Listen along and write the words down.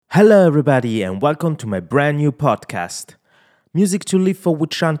Hello, everybody, and welcome to my brand new podcast. Music to Live For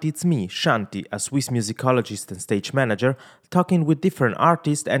with Shanti. It's me, Shanti, a Swiss musicologist and stage manager, talking with different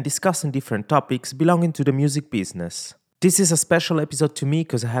artists and discussing different topics belonging to the music business. This is a special episode to me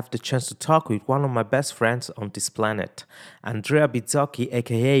because I have the chance to talk with one of my best friends on this planet, Andrea Bizzocchi,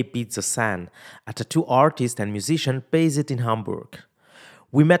 aka Bizzo-san, a tattoo artist and musician based in Hamburg.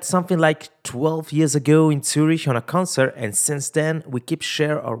 We met something like 12 years ago in Zurich on a concert, and since then we keep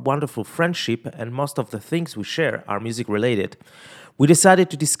share our wonderful friendship, and most of the things we share are music related. We decided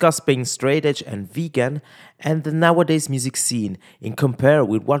to discuss being straight edge and vegan and the nowadays music scene in compare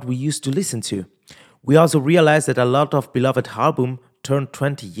with what we used to listen to. We also realized that a lot of beloved album turned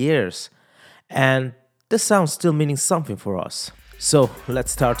 20 years, and the sound still meaning something for us. So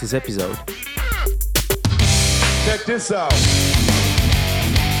let's start this episode. Check this out.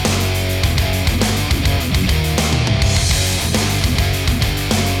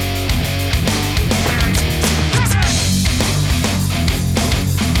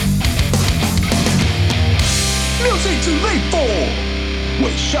 Music to live for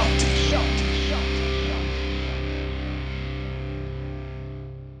with Shanti.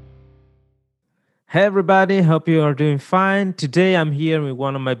 Hey everybody, hope you are doing fine. Today I'm here with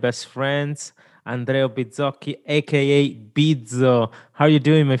one of my best friends, Andrea Bizzocchi, aka Bizzo. How are you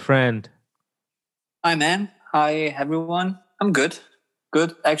doing, my friend? Hi, man. Hi, everyone. I'm good.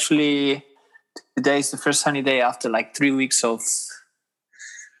 Good. Actually, today is the first sunny day after like 3 weeks of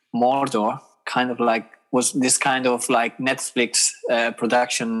Mordor. Kind of like was this kind of like Netflix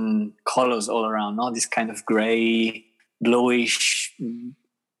production colors all around. No, this kind of gray, bluish,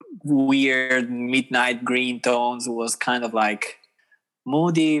 weird midnight green tones. It was kind of like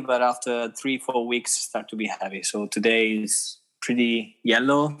moody, but after 3-4 weeks, start to be heavy. So today is pretty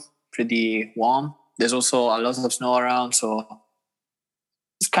yellow, pretty warm. There's also a lot of snow around, so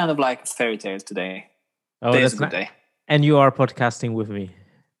it's kind of like a fairy tale today. Oh, Today's that's a good day. And you are podcasting with me.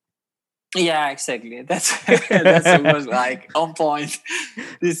 Yeah, exactly. That was like on point.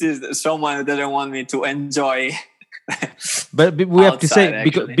 This is someone who doesn't want me to enjoy. But we have to say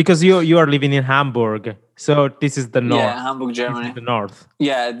outside, because you are living in Hamburg, so this is the north. Yeah, Hamburg, This Germany. is the north.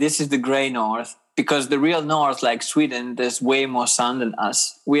 Yeah, this is the gray north. Because the real north, like Sweden, there's way more sun than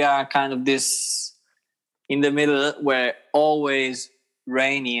us. We are kind of this in the middle where always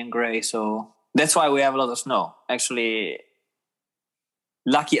rainy and gray. So that's why we have a lot of snow. Actually,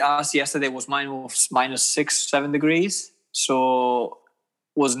 lucky us, yesterday was minus 6-7 degrees. So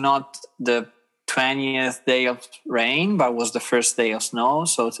was not the 20th day of rain, but was the first day of snow.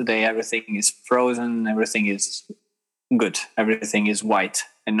 So today everything is frozen, everything is good. Everything is white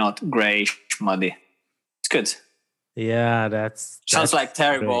and not grayish, muddy. It's good. Yeah, that's Sounds like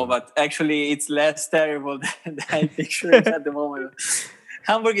terrible, great. but actually it's less terrible than I picture it at the moment.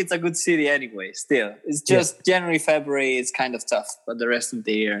 Hamburg, it's a good city anyway, still. It's just January, February, it's kind of tough, but the rest of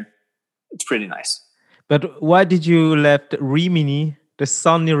the year, it's pretty nice. But why did you left Rimini, the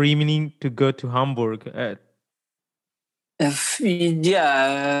sunny Rimini, to go to Hamburg? I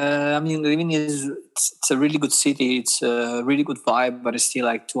mean, Rimini it's a really good city. It's a really good vibe, but it's still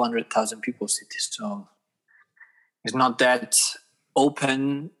like 200,000 people city. So it's not that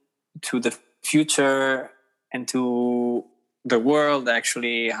open to the future and to the world,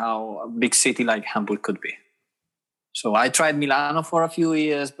 actually, how a big city like Hamburg could be. So I tried Milano for a few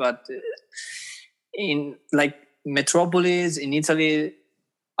years, but in like metropolis in Italy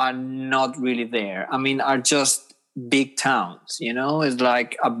are not really there. I mean, are just big towns, you know? It's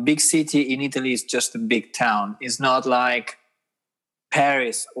like a big city in Italy is just a big town. It's not like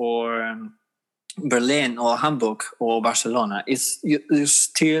Paris or Berlin or Hamburg or Barcelona. You're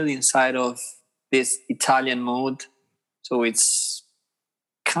still inside of this Italian mood. So it's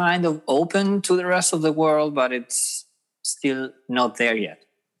kind of open to the rest of the world, but it's still not there yet.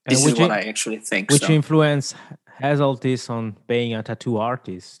 This is what I actually think. Which influence has all this on being a tattoo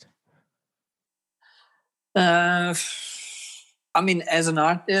artist? I mean, as an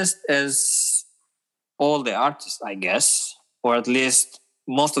artist, as all the artists, I guess, or at least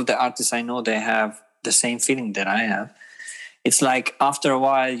most of the artists I know, they have the same feeling that I have. It's like after a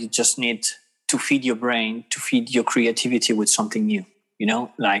while, you just need to feed your brain, to feed your creativity with something new, you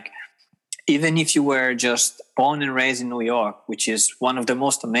know? Like, even if you were just born and raised in New York, which is one of the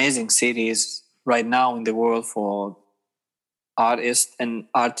most amazing cities right now in the world for artists and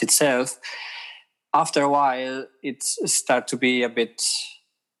art itself, after a while, it start to be a bit,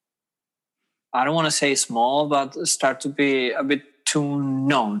 I don't want to say small, but start to be a bit too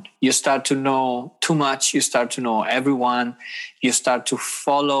known. You start to know too much. You start to know everyone. You start to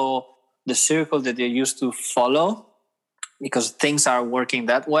follow the circle that you used to follow. because things are working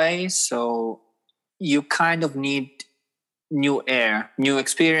that way. So you kind of need new air, new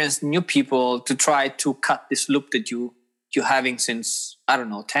experience, new people to try to cut this loop that you're having since, I don't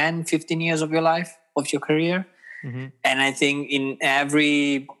know, 10, 15 years of your life, of your career. Mm-hmm. And I think in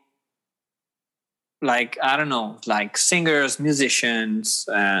every, like, I don't know, like singers, musicians,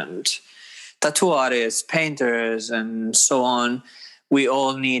 and tattoo artists, painters, and so on, we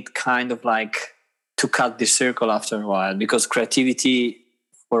all need kind of like to cut this circle after a while, because creativity,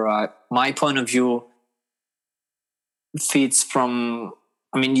 for my point of view, feeds from,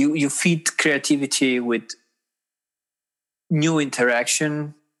 I mean, you feed creativity with new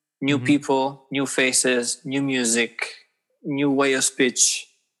interaction, new people, new faces, new music, new way of speech,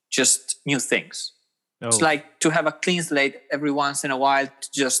 just new things. It's like to have a clean slate every once in a while, to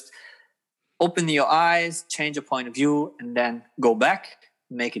just open your eyes, change your point of view, and then go back,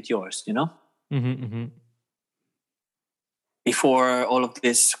 make it yours, you know? Mm-hmm, mm-hmm. Before all of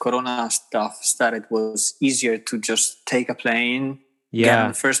this Corona stuff started, was easier to just take a plane, get on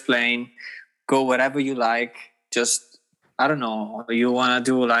the first plane, go wherever you like. Just, I don't know, you want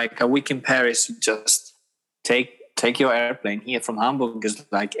to do like a week in Paris, you just take your airplane here from Hamburg is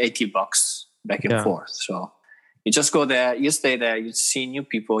like $80 back and forth. So you just go there, you stay there, you see new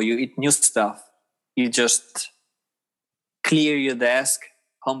people, you eat new stuff, you just clear your desk,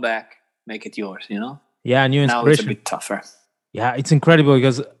 come back, make it yours, you know? Yeah, new inspiration. Now it's a bit tougher. Yeah, it's incredible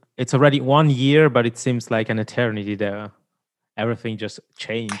because it's already 1 year, but it seems like an eternity there. Everything just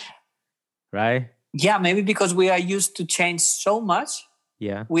changed, right? Yeah, maybe because we are used to change so much.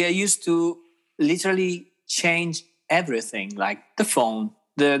 Yeah. We are used to literally change everything, like the phone,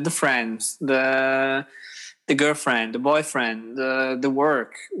 the friends, the girlfriend, the boyfriend, the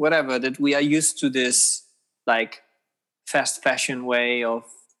work, whatever, that we are used to this like fast fashion way of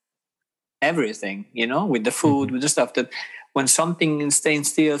everything, you know, with the food, with the stuff, that when something is staying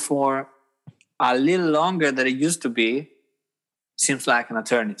still for a little longer than it used to be, seems like an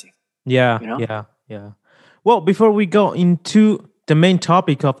eternity. Yeah, you know? yeah. Well, before we go into the main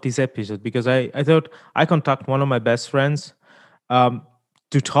topic of this episode, because I thought I contact one of my best friends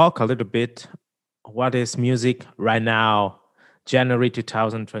to talk a little bit what is music right now, January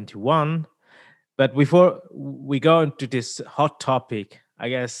 2021. But before we go into this hot topic, I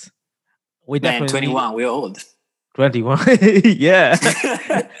guess we definitely 21, we're old. 21, yeah.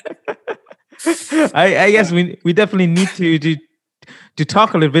 I guess we definitely need to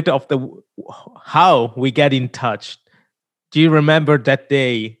talk a little bit of how we get in touch. Do you remember that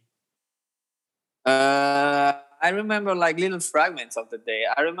day? I remember like little fragments of the day.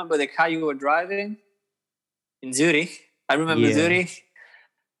 I remember the car you were driving in Zurich. I remember Zurich.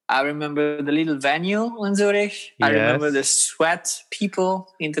 I remember the little venue in Zurich. I remember the sweat people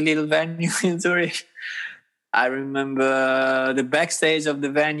in the little venue in Zurich. I remember the backstage of the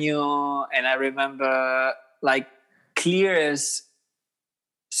venue, and I remember like clear as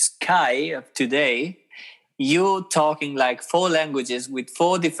sky of today, you talking like 4 languages with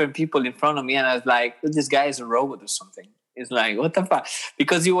 4 different people in front of me, and I was like, this guy is a robot or something. It's like, what the fuck?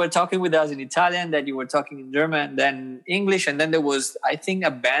 Because you were talking with us in Italian, then you were talking in German, then English, and then there was, I think,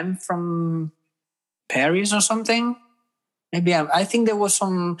 a band from Paris or something. Maybe I think there was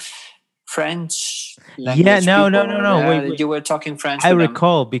some French language. Yeah, no. Wait. You were talking French. I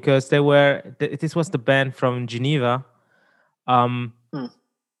recall because this was the band from Geneva.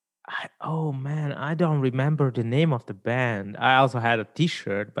 Oh man, I don't remember the name of the band. I also had a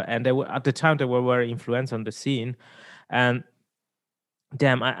T-shirt, and they were at the time they were very influential on the scene. And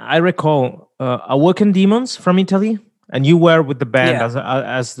damn, I recall Awoken Demons from Italy, and you were with the band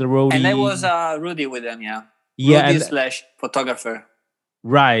as the roadie. And I was Rudy with them, Yeah, Rudy / photographer.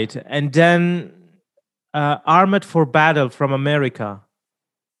 Right, and then Armored for Battle from America.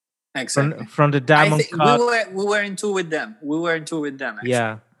 Exactly. From the Diamond Cut. We were in tour with them. Actually.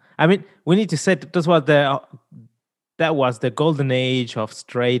 Yeah. I mean, we need to say that that was the golden age of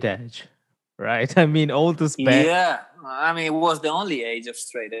straight edge, right? I mean, all this band. Yeah, I mean, it was the only age of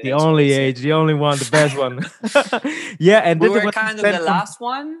straight edge. The only one, the best one. Yeah, and we were kind of the last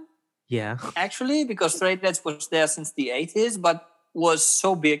one. Yeah, actually, because straight edge was there since the 80s, but was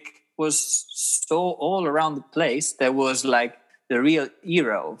so big, was so all around the place. There was like the real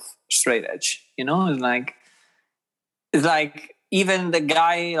era of straight edge. You know, it's like even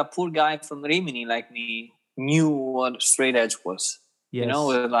a poor guy from Rimini like me knew what straight edge was. Yes. You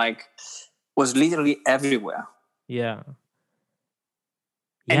know, was literally everywhere. Yeah.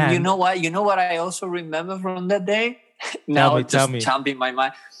 And you know what? You know what I also remember from that day? Now just jump in my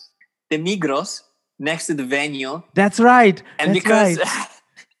mind. The Migros next to the venue. That's right. And because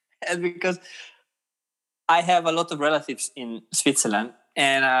I have a lot of relatives in Switzerland,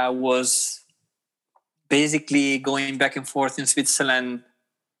 and I was basically going back and forth in Switzerland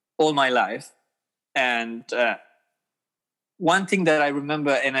all my life. And one thing that I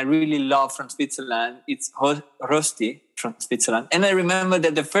remember and I really love from Switzerland, it's Rosti from Switzerland. And I remember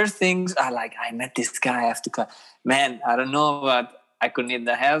that the first things are like, I met this guy after class. Man, I don't know, but I could need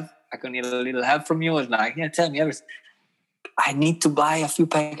the help. I could need a little help from you. I was like, yeah, tell me everything. I need to buy a few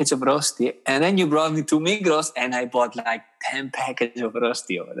packets of Rosti. And then you brought me to Migros and I bought like 10 packets of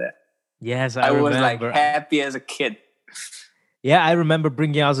Rosti over there. Yes, I was like remember. happy as a kid. Yeah, I remember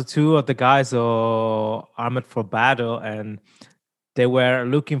bringing also two of the guys armored for battle, and they were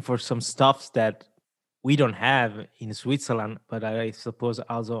looking for some stuffs that we don't have in Switzerland, but I suppose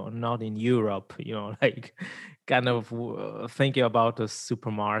also not in Europe. Like kind of thinking about the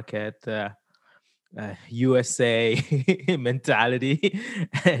supermarket. USA mentality,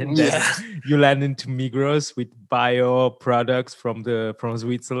 and then you land into Migros with bio products from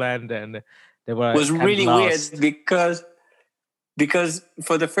Switzerland, and they were was really lost. weird because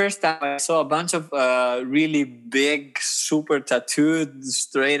for the first time I saw a bunch of really big, super tattooed,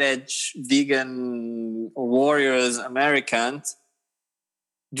 straight edge vegan warriors Americans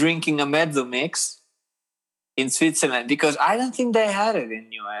drinking a mezzo mix in Switzerland, because I don't think they had it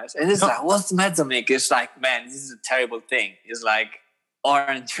in US. And it's like, what's mezzo mix? It's like, man, this is a terrible thing. It's like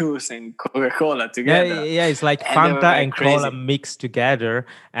orange juice and Coca-Cola together. Yeah, it's like Fanta and cola mixed together.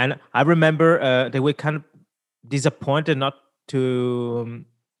 And I remember they were kind of disappointed not to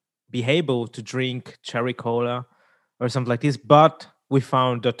be able to drink cherry cola or something like this, but we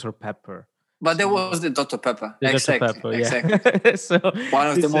found Dr. Pepper. But there was the Dr. Pepper. Exactly. Dr. Pepper, exactly. So one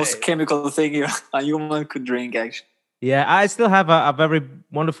of the most chemical things a human could drink, actually. Yeah, I still have a very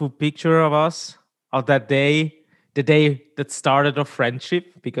wonderful picture of us of that day, the day that started our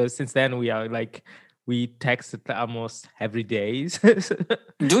friendship, because since then we texted almost every day.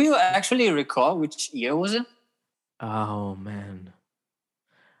 Do you actually recall which year was it? Oh man.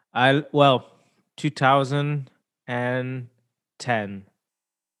 2010.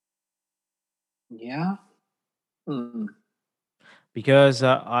 Yeah. Because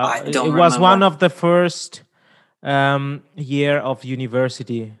it was one of the first year of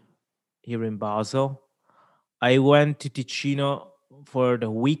university here in Basel. I went to Ticino for the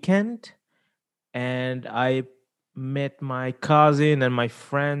weekend, and I met my cousin and my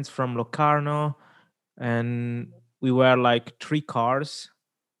friends from Locarno, and we were like 3 cars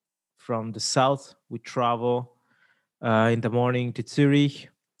from the south. We travel in the morning to Zurich,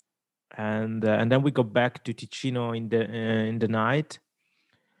 and then we go back to Ticino in the night.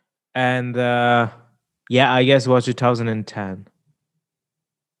 And I guess it was 2010,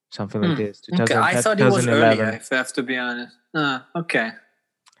 something like this. Okay, I thought it was earlier, if I have to be honest. Okay.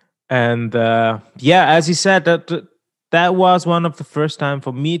 And as you said, that was one of the first time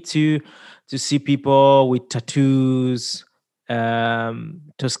for me to see people with tattoos,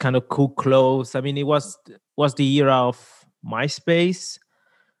 just kind of cool clothes. I mean, it was the era of MySpace,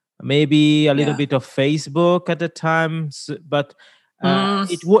 maybe a little bit of Facebook at the time, but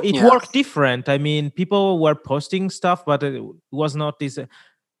it worked different. I mean, people were posting stuff, but it was not this.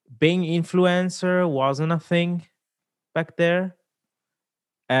 Being influencer wasn't a thing back there.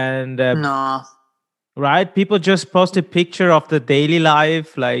 And no, right, people just post a picture of the daily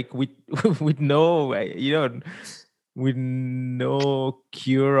life, like with no with no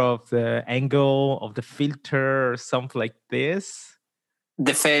cure of the angle of the filter or something like this.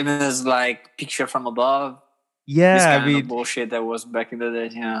 The famous like picture from above. Yeah, this kind of bullshit that was back in the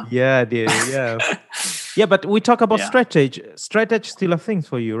day. Yeah, but we talk about straight edge. Straight edge still a thing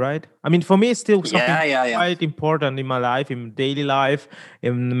for you, right? I mean, for me, it's still something quite important in my life, in daily life,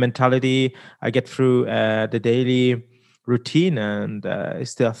 in the mentality I get through the daily routine, and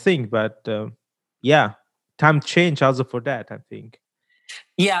it's still a thing. But time change also for that, I think.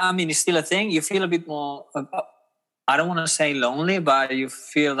 Yeah, I mean, it's still a thing. You feel a bit more, I don't want to say lonely, but you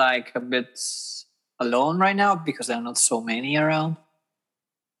feel like a bit alone right now because there are not so many around.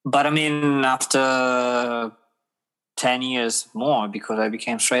 But I mean, after 10 years more, because I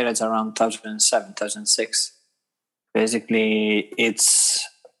became straight edge around 2007, 2006, basically it's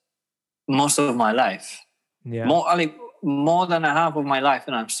most of my life. Yeah. More than a half of my life,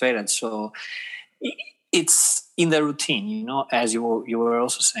 and I'm straight edge. So it's in the routine, as you were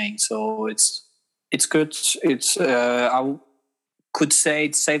also saying. So it's good. It's I could say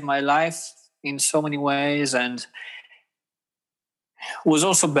it saved my life in so many ways, and was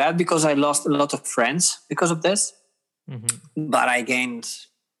also bad because I lost a lot of friends because of this. Mm-hmm. But I gained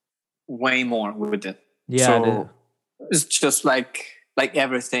way more with it. Yeah. So it's just like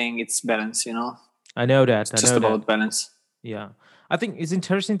everything, it's balance, I know that. It's I just know that. about balance. Yeah, I think it's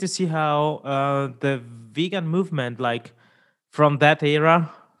interesting to see how the vegan movement, like from that era,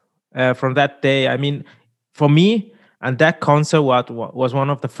 from that day. I mean, for me, and that concert was one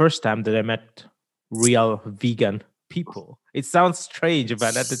of the first time that I met real vegan people. It sounds strange,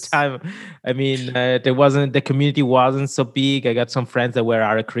 but at the time, I mean, there wasn't the community wasn't so big. I got some friends that were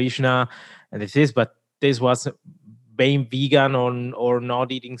Hare Krishna, and but this was being vegan or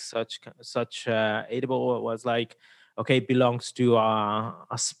not eating such edible was like okay belongs to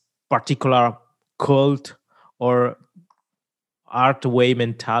particular cult or art way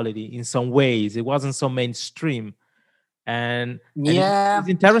mentality. In some ways it wasn't so mainstream, and it's Yeah,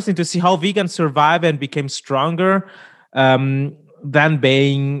 interesting to see how vegans survived and became stronger than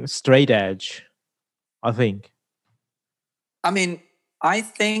being straight edge, I think. I mean, I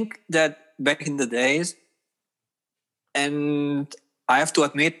think that back in the days, and I have to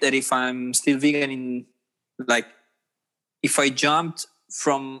admit that if I'm still vegan in, like, if I jumped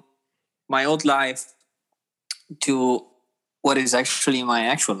from my old life to what is actually my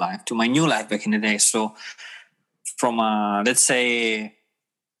actual life, to my new life back in the day. So from let's say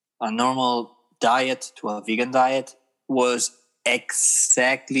a normal diet to a vegan diet was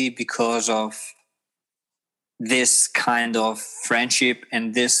exactly because of this kind of friendship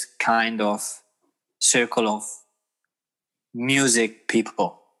and this kind of circle of music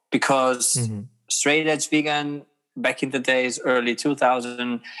people. Because Hmm. straight edge vegan back in the days, early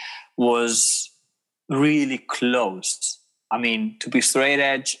 2000, was really close. I mean, to be straight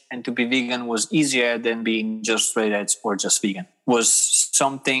edge and to be vegan was easier than being just straight edge or just vegan. Was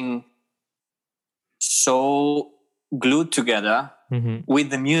something so glued together Hmm. with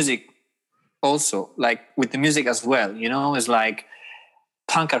the music also, like with the music as well. You know, it's like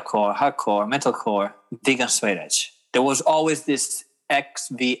punkercore, hardcore, metalcore, vegan straight edge. There was always this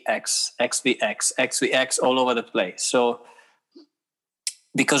XVX, XVX, XVX all over the place. So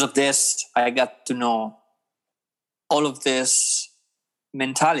because of this, I got to know all of this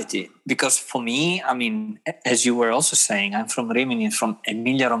mentality. Because for me, I mean, as you were also saying, I'm from Rimini, from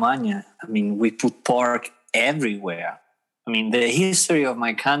Emilia Romagna. I mean, we put pork everywhere. I mean, the history of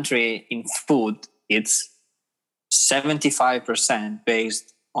my country in food, it's 75%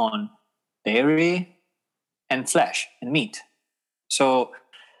 based on dairy and flesh and meat. So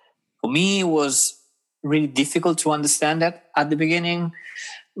for me, it was really difficult to understand that at the beginning.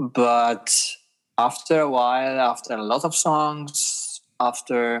 But after a while, after a lot of songs,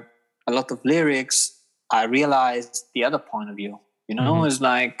 after a lot of lyrics, I realized the other point of view. You know, Hmm. it's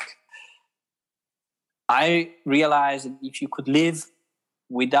like I realized that if you could live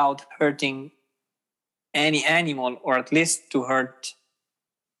without hurting any animal, or at least to hurt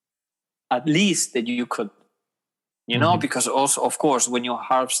at least that you could, you know, Hmm. because also, of course, when you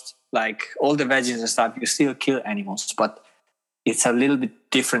harvest like all the veggies and stuff, you still kill animals, but it's a little bit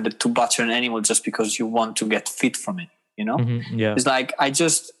different to butcher an animal just because you want to get fit from it, you know? Hmm. Yeah. It's like I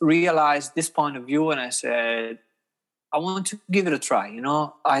just realized this point of view and I said, I want to give it a try, you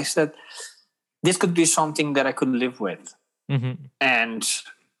know? I said, this could be something that I could live with. Hmm. And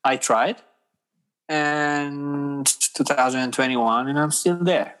I tried, and 2021, and I'm still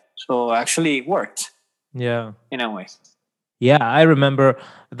there. So actually, it worked Yeah. in a way. Yeah, I remember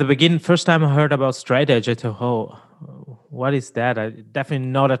at the beginning, first time I heard about straight edge, I thought, oh, what is that? Definitely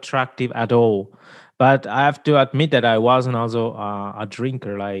not attractive at all. But I have to admit that I wasn't also a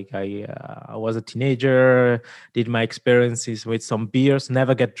drinker. Like I was a teenager, did my experiences with some beers,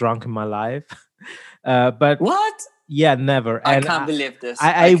 never get drunk in my life. But What? yeah, never. I And can't believe this. I,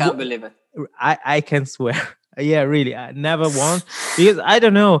 I I, can't w- believe it. I can swear. Yeah, really, I never once because I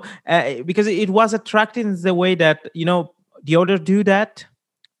don't know because it was attractive in the way that the other do that,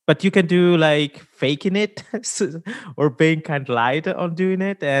 but you can do like faking it or being kind of light on doing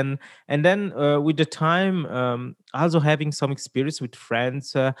it, and then with the time, also having some experience with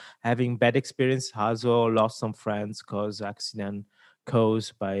friends, having bad experience, also lost some friends cause accident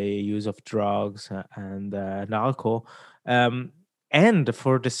caused by use of drugs and alcohol. um, and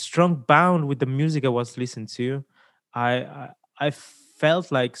for the strong bound with the music I was listening to, i i, I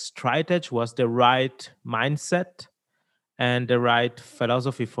felt like straight edge was the right mindset and the right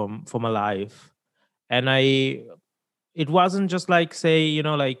philosophy for my life. And it wasn't just like say,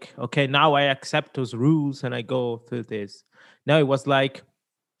 like, okay, now I accept those rules and I go through this. No, it was like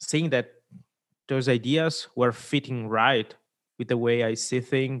seeing that those ideas were fitting right with the way I see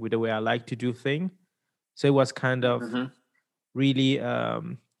things, with the way I like to do things. So it was kind of Mm-hmm. really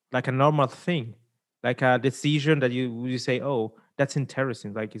like a normal thing, like a decision that you say, oh, that's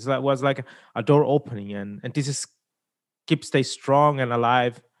interesting. Like was like a door opening, and this is keep stay strong and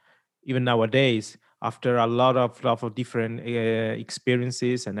alive even nowadays. after a lot of different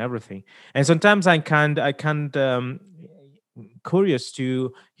experiences and everything. And sometimes I can't curious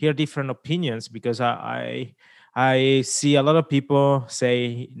to hear different opinions, because I see a lot of people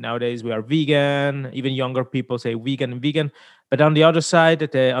say nowadays we are vegan. Even younger people say vegan and vegan. But on the other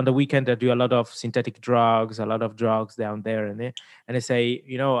side, on the weekend, they do a lot of synthetic drugs, a lot of drugs down there, and they say,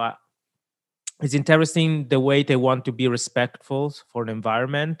 it's interesting the way they want to be respectful for the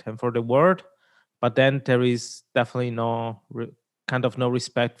environment and for the world, but then there is definitely kind of no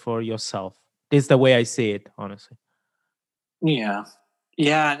respect for yourself. This is the way I see it, honestly. Yeah.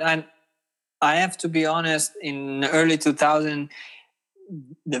 Yeah. And I have to be honest, in early 2000,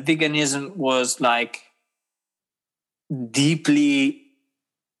 the veganism was like deeply,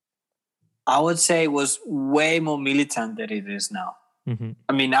 I would say, was way more militant than it is now. Mm-hmm.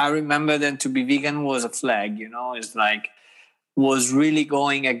 I mean, I remember then to be vegan was a flag, it's like, was really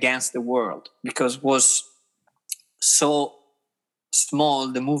going against the world, because was so small,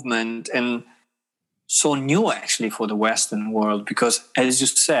 the movement, and so new actually for the Western world, because as you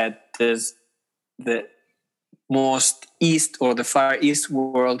said, there's the most east or the far east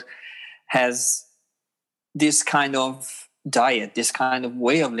world has this kind of diet, this kind of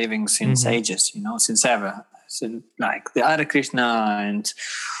way of living since ages, since ever. Since, like the Hare Krishna and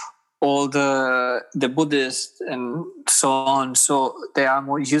all the Buddhists and so on. So they are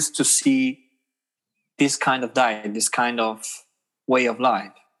more used to see this kind of diet, this kind of way of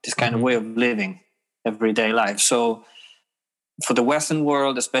life, this kind of way of living everyday life. So for the Western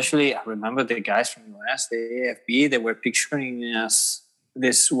world, especially, I remember the guys from US, the AFB, they were picturing us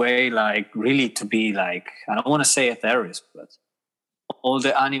this way, like really to be like, I don't want to say a terrorist, but all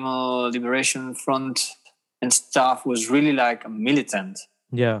the animal liberation front and stuff was really like a militant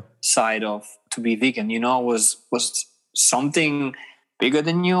side of to be vegan, was something bigger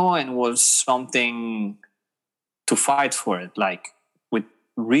than you, and was something to fight for it, like with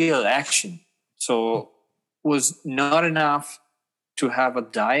real action. So was not enough to have a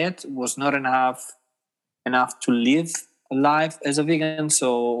diet, was not enough to live a life as a vegan.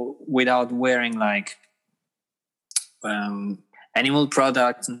 So without wearing like animal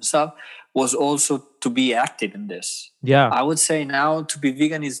products and stuff, was also to be active in this. Yeah, I would say now to be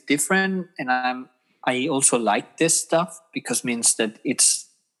vegan is different, and I also like this stuff, because means that it's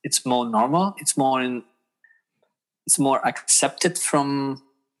more normal, it's more accepted from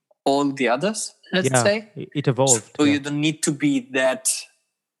all the others, let's say. It evolved. So you don't need to be that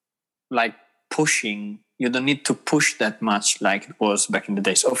like pushing. You don't need to push that much like it was back in the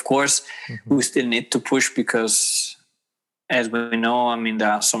days. Of course, we still need to push, because as we know, I mean,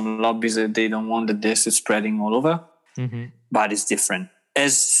 there are some lobbies that they don't want that this is spreading all over, but it's different.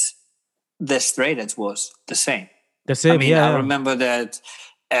 As the straight edge was the same. I mean, I remember that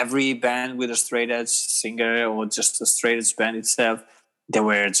every band with a straight edge singer, or just a straight edge band itself, they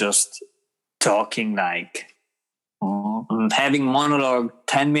were just talking like having monologue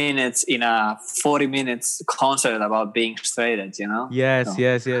 10 minutes in a 40 minutes concert about being straight edge, Yes,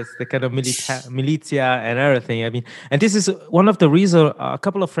 the kind of militia and everything. I mean, and this is one of the reasons a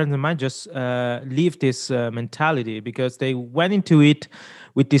couple of friends of mine just leave this mentality, because they went into it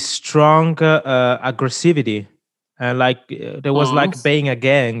with this strong aggressivity, there was like being a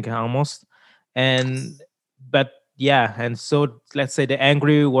gang almost, and so let's say the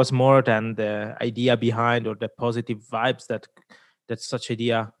angry was more than the idea behind, or the positive vibes that such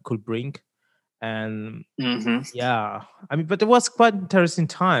idea could bring. And I mean, but it was quite interesting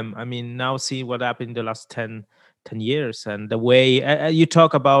time. I mean, now see what happened in the last 10 years, and the way you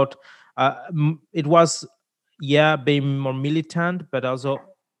talk about it was being more militant, but also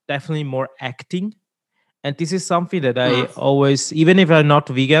definitely more acting. And this is something that I always, even if I'm not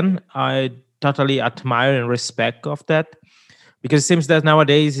vegan, I totally admire and respect of that, because it seems that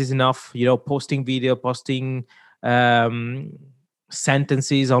nowadays is enough, posting video, posting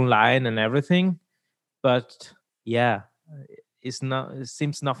sentences online and everything. But it's not. It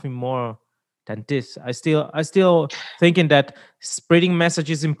seems nothing more than this. I still thinking that spreading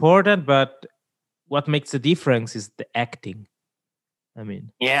message is important, but what makes the difference is the acting. I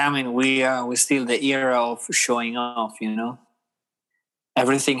mean, we're still the era of showing off.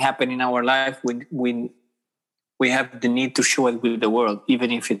 Everything happened in our life. We have the need to show it with the world,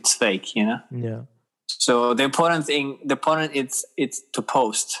 even if it's fake. Yeah. So the important it's to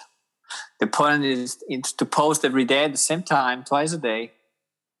post. The point is it's to post every day at the same time, twice a day,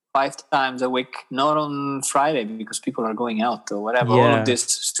 5 times a week, not on Friday because people are going out or whatever. All of these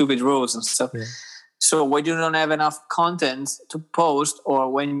stupid rules and stuff. Yeah. So when you don't have enough content to post,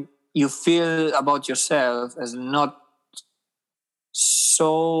 or when you feel about yourself as not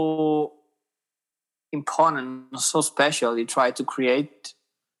so important, so special, you try to create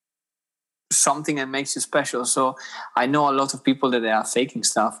something that makes you special. So I know a lot of people that they are faking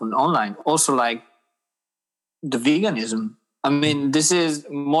stuff on online. Also, like the veganism. I mean, this is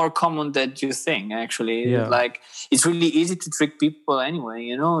more common than you think. Actually, Yeah. like it's really easy to trick people anyway.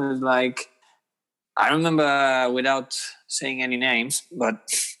 You know, it's like I remember, without saying any names, but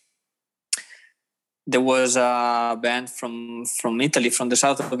there was a band from Italy, from the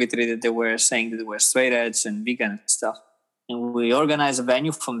south of Italy, that they were saying that they were straight edge and vegan and stuff. And we organized a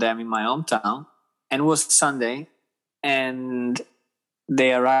venue from them in my hometown, and it was Sunday, and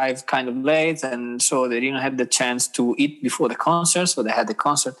they arrived kind of late, and so they didn't have the chance to eat before the concert. So they had the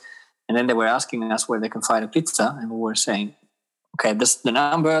concert, and then they were asking us where they can find a pizza, and we were saying, "Okay, this is the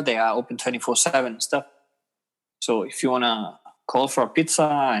number. They are open 24/7 and stuff. So if you wanna call for a pizza,"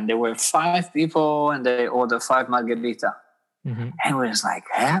 and there were 5 people, and they ordered 5 margherita, and we was like,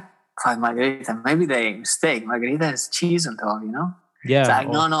 "Huh? 5 margherita? Maybe they mistake. Margherita has cheese on top, you know?" Yeah. It's like,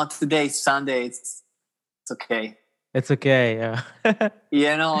 no, today is Sunday. It's okay. It's okay. Yeah.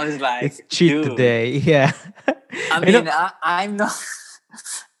 You know, it's like, It's cheat dude. today. Yeah. I mean, I'm not.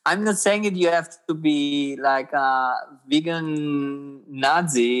 I'm not saying that you have to be like a vegan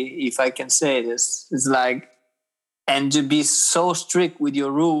Nazi, if I can say this. It's like, and to be so strict with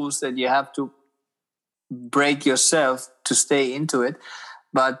your rules that you have to break yourself to stay into it.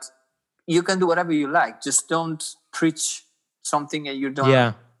 But you can do whatever you like. Just don't preach something that you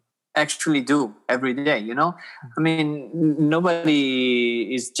don't actually do every day, you know? I mean,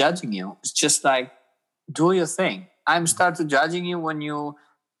 nobody is judging you. It's just like, do your thing. I'm started judging you when you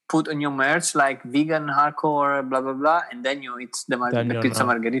put on your merch like vegan hardcore blah blah blah, and then you eat the pizza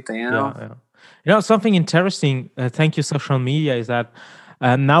margherita, you know? Yeah. You know, something interesting, thank you social media, is that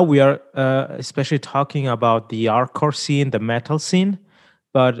now we are especially talking about the hardcore scene, the metal scene,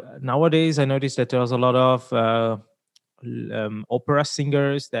 but nowadays I noticed that there's a lot of opera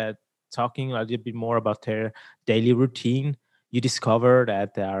singers that talking a little bit more about their daily routine. You discover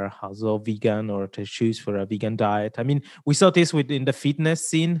that they are also vegan or to choose for a vegan diet. I mean, we saw this within the fitness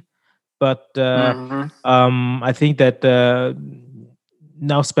scene, but I think that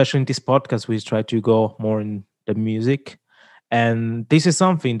now, especially in this podcast, we try to go more in the music. And this is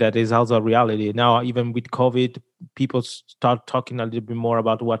something that is also a reality. Now, even with COVID, people start talking a little bit more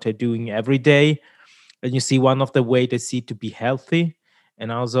about what they're doing every day, and you see one of the way they see to be healthy,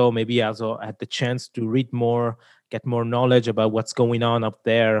 and also maybe also had the chance to read more, get more knowledge about what's going on up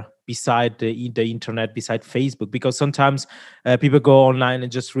there beside the internet, beside Facebook, because sometimes people go online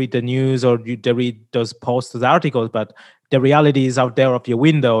and just read the news, or they read those posts, those articles, but the reality is out there of your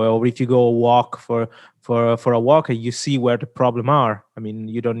window. Or if you go walk for a walk, you see where the problem are. I mean,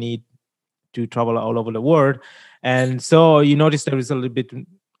 you don't need to travel all over the world. And so you notice there is a little bit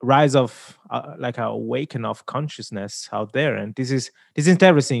rise of like a awaken of consciousness out there, and this is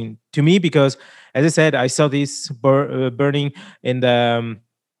interesting to me, because as I said, I saw this burning in the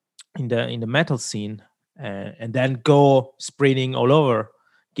metal scene, and then go spreading all over,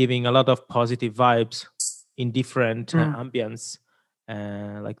 giving a lot of positive vibes in different ambience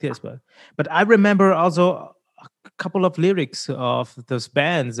like this. But I remember also a couple of lyrics of those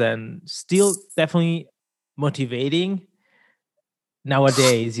bands, and still definitely motivating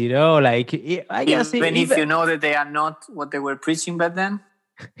nowadays, you know, like I guess even if you know that they are not what they were preaching back then.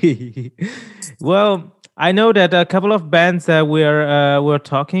 Well, I know that a couple of bands that we're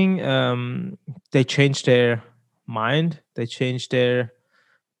talking, they changed their mind, they changed their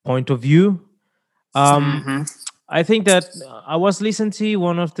point of view. I think that I was listening to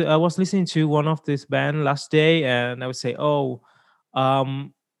one of this band last day, and I would say, oh,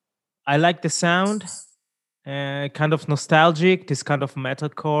 I like the sound, kind of nostalgic, this kind of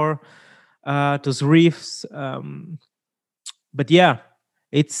metalcore, those riffs. But yeah,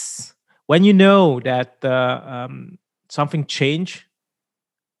 it's when you know that something changed,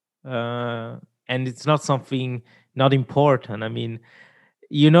 and it's not something not important. I mean,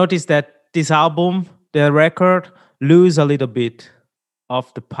 you notice that this album, the record, lose a little bit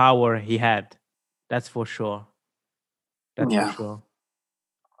of the power he had. That's for sure. That's for sure.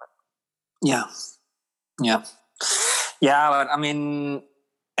 Yeah. But I mean,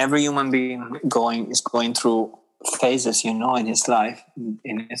 every human being is going through phases, you know, in his life.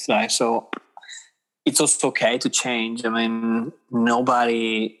 So it's also okay to change. I mean,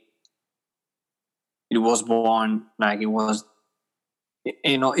 nobody it was born like it was.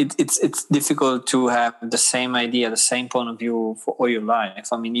 You know, it's difficult to have the same idea, the same point of view for all your life.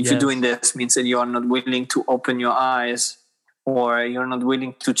 I mean, if you're doing this, means that you are not willing to open your eyes, or you're not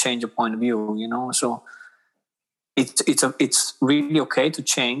willing to change your point of view. You know, so it's really okay to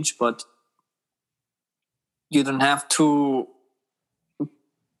change, but you don't have to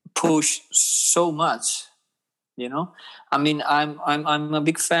push so much, you know. I mean, I'm a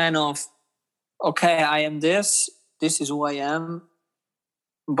big fan of, okay, I am this is who I am,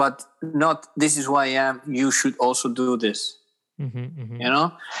 but not this is who I am, you should also do this. You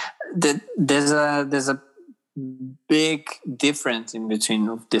know, there's a big difference in between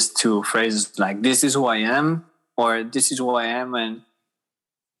of these two phrases, like this is who I am, or this is who I am, and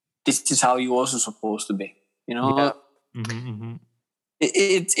this is how you also supposed to be, you know. Yeah.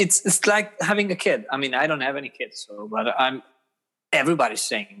 It's like having a kid. I mean, I don't have any kids, so, but everybody's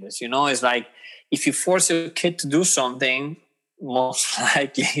saying this, you know. It's like if you force a kid to do something, most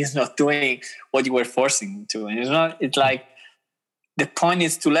likely he's not doing what you were forcing him to. And it's like the point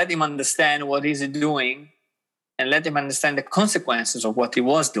is to let him understand what he's doing and let him understand the consequences of what he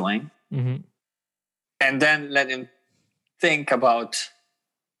was doing, and then let him think about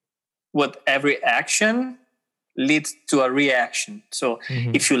what every action leads to a reaction. So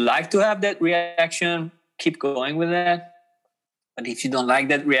if you like to have that reaction, keep going with that. But if you don't like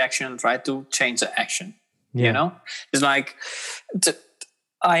that reaction, try to change the action. Yeah. You know, it's like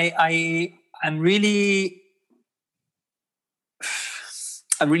I'm really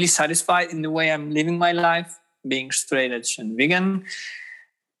satisfied in the way I'm living my life, being straight edge and vegan.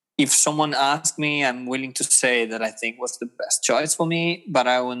 If someone asks me, I'm willing to say that I think was the best choice for me, but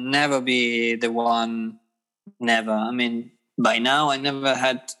I will never be the one. Never. I mean, by now I never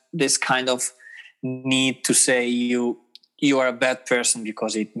had this kind of need to say you are a bad person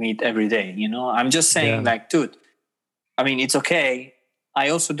because you eat meat every day. You know, I'm just saying, like, dude, I mean, it's okay. I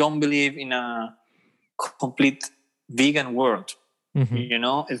also don't believe in a complete vegan world. You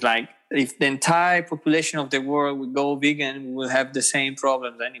know, it's like if the entire population of the world would go vegan, we will have the same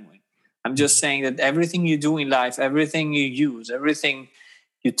problems anyway. I'm just saying that everything you do in life, everything you use, everything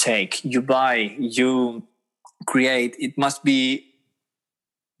you take, you buy, you create, it must be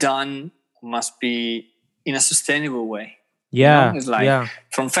done, must be in a sustainable way. Yeah. You know? It's like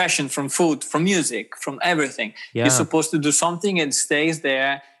from fashion, from food, from music, from everything. Yeah. You're supposed to do something and stays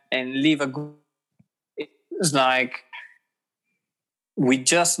there and leave a good. It's like we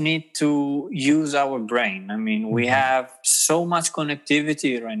just need to use our brain. I mean, we have so much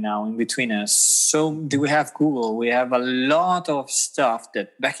connectivity right now in between us. So do we have Google? We have a lot of stuff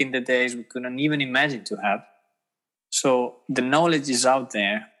that back in the days we couldn't even imagine to have. So the knowledge is out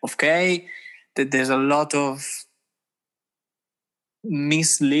there. Okay, that there's a lot of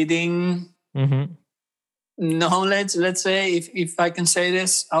misleading knowledge, let's say, if I can say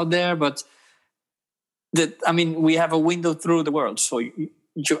this out there, but that, I mean, we have a window through the world. So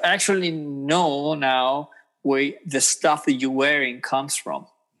you actually know now where the stuff that you're wearing comes from,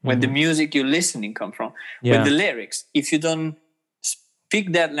 where the music you're listening comes from, where the lyrics. If you don't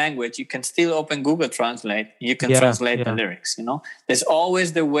speak that language, you can still open Google Translate. You can translate the lyrics, you know. There's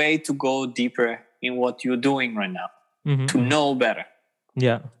always the way to go deeper in what you're doing right now, to know better.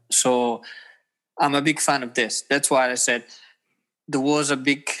 Yeah. So I'm a big fan of this. That's why I said there was a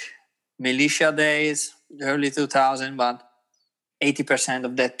big militia days, early 2000, but 80%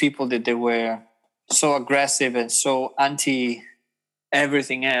 of that people that they were so aggressive and so anti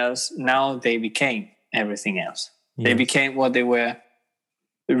everything else, now they became everything else. Yes. They became what they were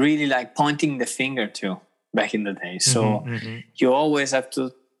really like pointing the finger to back in the day. So you always have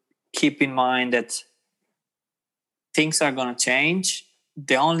to keep in mind that things are going to change.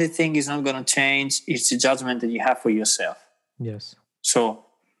 The only thing is not going to change is the judgment that you have for yourself. Yes. So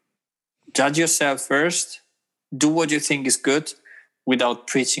judge yourself first. Do what you think is good without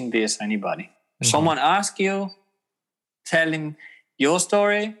preaching this to anybody. Someone asks you, tell him your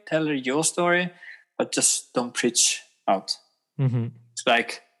story, tell her your story, but just don't preach out. It's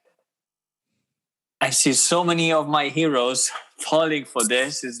like, I see so many of my heroes falling for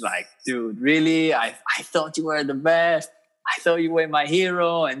this. It's like, dude, really? I thought you were the best. I thought you were my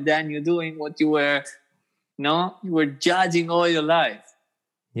hero. And then you're doing what you were, you were judging all your life.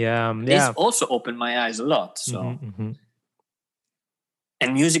 This also opened my eyes a lot. So,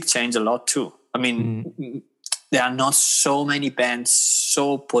 and music changed a lot too. I mean, there are not so many bands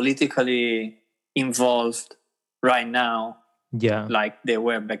so politically involved right now, like they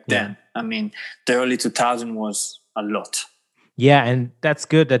were back then. I mean, the early 2000s was a lot. Yeah, and that's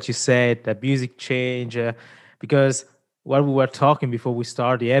good that you said that music change, because what we were talking before we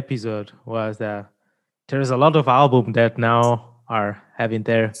start the episode was that there's a lot of albums that now are having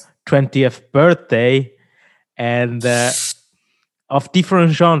their 20th birthday and of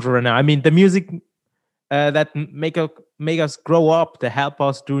different genre now. I mean, the music that make us grow up, that help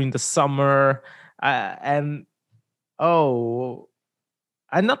us during the summer, and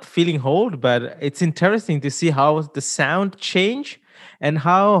I'm not feeling old, but it's interesting to see how the sound change and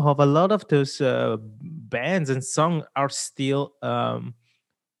how of a lot of those bands and songs are still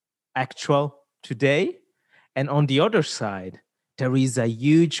actual today. And on the other side, there is a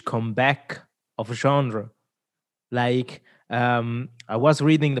huge comeback of genre. Like I was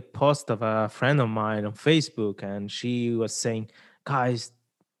reading the post of a friend of mine on Facebook, and she was saying, "Guys,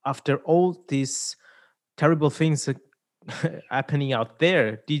 after all these terrible things happening out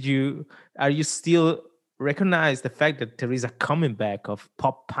there, did you are you still recognize the fact that there is a coming back of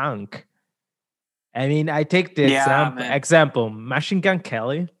pop punk?" I mean, I take the Yeah, man. example Machine Gun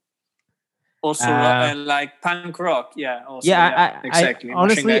Kelly. Also, like punk rock. Yeah. Also, Yeah, yeah. I Exactly. Machine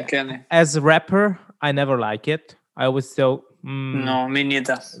honestly, Gun Kelly. as a rapper, I never like it. I was so No, me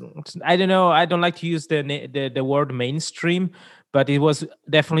neither. I don't know. I don't like to use the word mainstream, but it was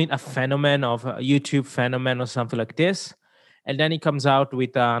definitely a phenomenon of a YouTube phenomenon or something like this. And then he comes out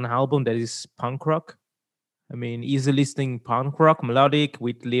with an album that is punk rock. I mean, easy listening punk rock, melodic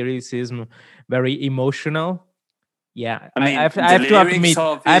with lyricism, very emotional. Yeah, I mean, I the have to lyrics admit.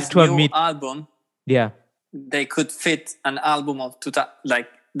 of I have his to new admit. album, Yeah, they could fit an album of like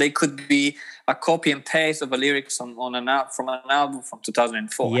they could be a copy and paste of a lyrics on from an album from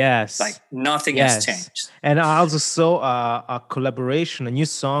 2004. yes, Like nothing has yes. changed. And I also saw a collaboration, a new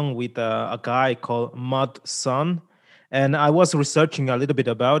song with a guy called Mud Sun. And I was researching a little bit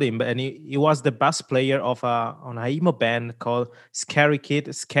about him, and he was the bass player of on a emo band called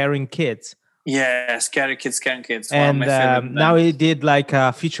Scaring Kids. Yeah, Scary Kids, Scary Kids. One of And my favorite now bands. he did like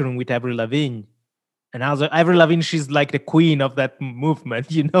a featuring with Avril Lavigne. And also Avril Lavigne, she's like the queen of that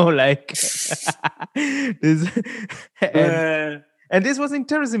movement, you know, like this. and and this was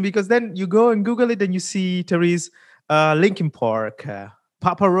interesting because then you go and Google it and you see Therese Linkin Park,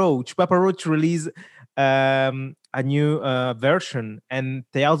 Papa Roach. Papa Roach released a new version, and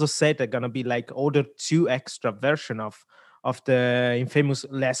they also said they're gonna be like order 2 extra version of the infamous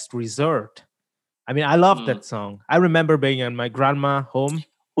Last Resort. I mean, I love that song. I remember being in my grandma home.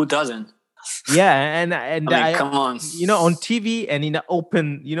 Who doesn't? Yeah, and I mean, come on. you know, on TV and in the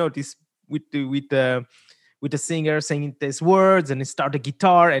open, you know, this with the singer saying these words and it start the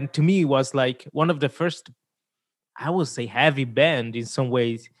guitar, and to me it was like one of the first, I would say, heavy band in some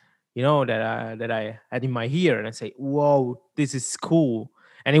ways, you know, that I had in my ear, and I say, whoa, this is cool.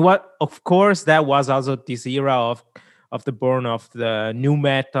 And it was, of course, that was also this era of the born of the new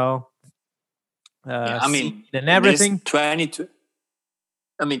metal Yeah, I scene mean, and everything.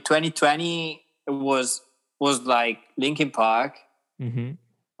 2020 was like Linkin Park, Mm-hmm.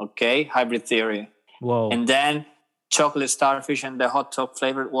 okay, Hybrid Theory, Whoa. and then Chocolate Starfish and the Hot Top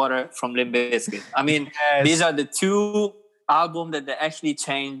Flavored Water from Limp Bizkit. I mean, Yes. these are the 2 albums that they actually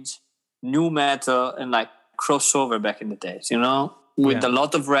changed new metal and like crossover back in the days, you know, with Yeah. a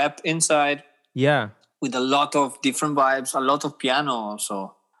lot of rap inside, Yeah. with a lot of different vibes, a lot of piano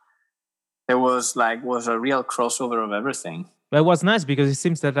also. There was a real crossover of everything. But it was nice because it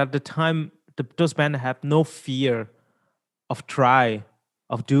seems that at the time those bands have no fear of try,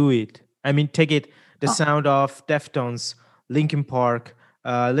 of do it. I mean, take it, the sound of Deftones, Linkin Park,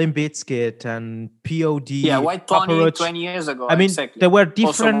 Limp Bizkit, and POD. Yeah, White Papa Pony Roach. 20 years ago. I mean, exactly. they were Also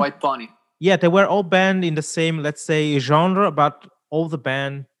different. White Pony. Yeah, they were all band in the same, let's say, genre, but all the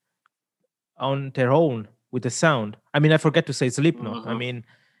band on their own with the sound. I mean, I forget to say Slipknot. I mean,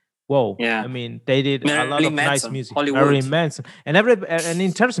 whoa. Yeah. I mean, they did a lot Marilyn of nice Manson, music. Hollywood. Marilyn Manson. And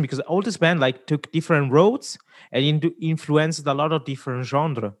interesting because all this band like took different roads and influenced a lot of different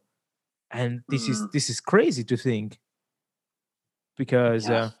genre. And this is crazy to think. Because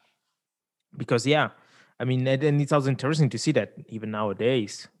yeah, I mean, and it's also interesting to see that even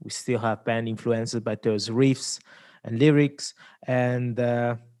nowadays we still have band influenced by those riffs and lyrics. And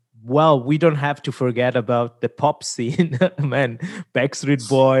well, we don't have to forget about the pop scene, man. Backstreet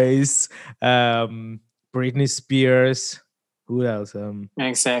Boys, Britney Spears, who else?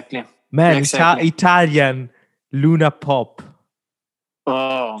 Exactly. Man, Exactly. Italian Luna Pop.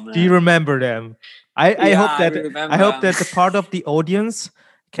 Oh man. Do you remember them? I hope that remember. I hope that the part of the audience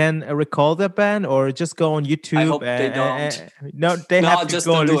can recall the band or just go on YouTube. I hope they don't. No, they No, have to just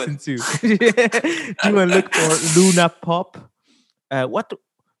go and don't do listen to. Do and look for Luna Pop. What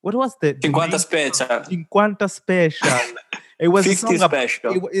was the 50 main Special. 50 Special. It was a 50 song.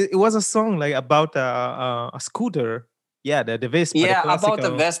 Special. It was a song like about a scooter. Yeah, the Vespa. Yeah, the about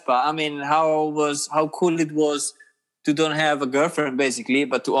the Vespa. I mean, how cool it was to don't have a girlfriend basically,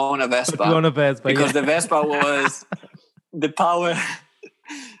 but to own a Vespa. To own a Vespa, because yeah. the Vespa was the power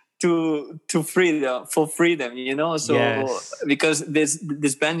to freedom, for freedom, you know. So Yes. because this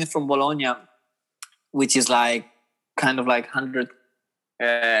band is from Bologna, which is like kind of like 100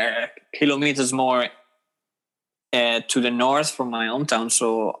 kilometers more to the north from my hometown.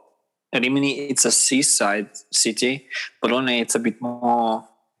 So Rimini, it's a seaside city. Bologna, it's a bit more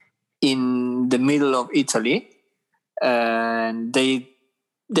in the middle of Italy, and they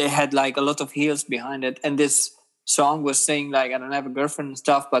had like a lot of hills behind it. And this song was saying like, I don't have a girlfriend and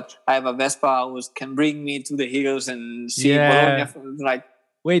stuff, but I have a Vespa who can bring me to the hills and see Bologna. Like,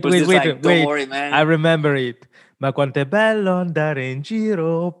 wait, don't worry, man. I remember it. Ma quanto è bello andare in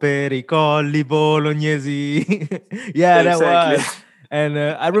giro per I colli bolognesi. Yeah, that was. And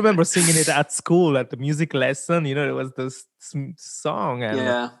I remember singing it at school at the music lesson. You know, it was this song.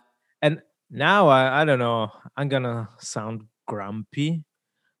 And, and now, I don't know, I'm going to sound grumpy,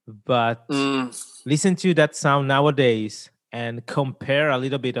 but listen to that sound nowadays and compare a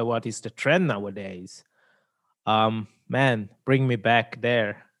little bit of what is the trend nowadays. Man, bring me back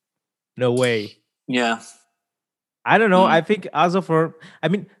there. No way. Yeah. I don't know. I think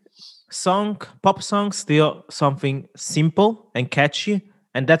pop song still something simple and catchy,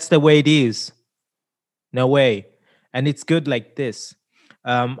 and that's the way it is. No way. And it's good like this.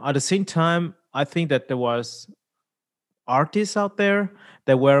 At the same time, I think that there was artists out there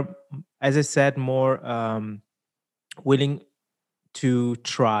that were, as I said, more willing to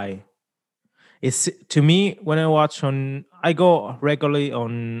try. It's, to me, when I go regularly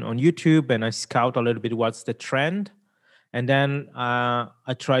on YouTube and I scout a little bit what's the trend, and then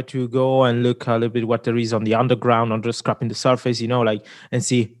I try to go and look a little bit what there is on the underground, under scrapping the surface, you know, like, and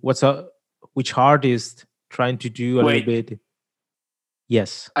see which artist trying to do a little bit.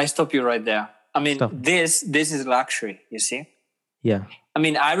 Yes, I stop you right there. I mean, this is luxury, you see. Yeah. I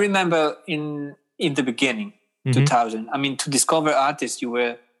mean, I remember in the beginning, 2000. I mean, to discover artists, you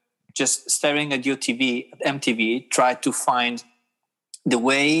were just staring at your TV, at MTV, try to find the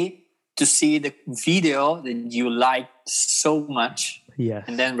way to see the video that you liked so much,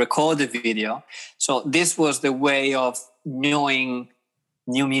 and then record the video. So this was the way of knowing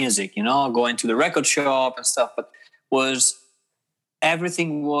new music, you know, going to the record shop and stuff. But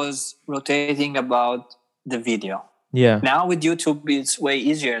everything was rotating about the video. Yeah. Now with YouTube, it's way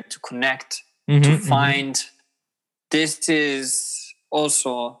easier to connect, to find. This is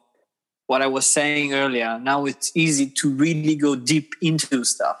also what I was saying earlier. Now it's easy to really go deep into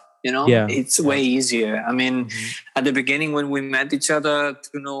stuff, you know? Yeah. It's way easier. I mean, at the beginning when we met each other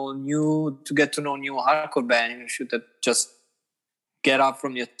to get to know new hardcore band, you should have just get up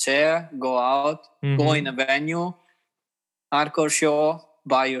from your chair, go out, go in a venue, hardcore show,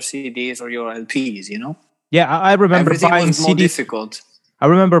 buy your CDs or your LPs, you know? Yeah, I remember buying was more CD. difficult. I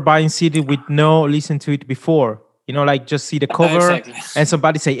remember buying CD with no listen to it before. You know, like just see the cover and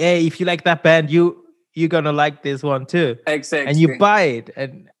somebody say, "Hey, if you like that band, you're gonna like this one too." Exactly. And you buy it,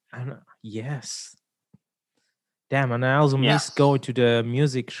 and yes, damn. And I also miss going to the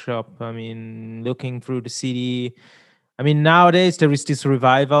music shop. I mean, looking through the CD. I mean, nowadays there is this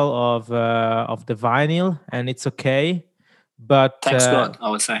revival of the vinyl, and it's okay. But thanks God, I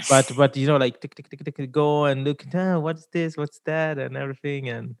would say. But you know, like tick, go and look. What's this? What's that? And everything.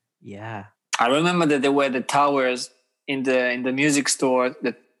 And yeah. I remember that there were the towers in the music store,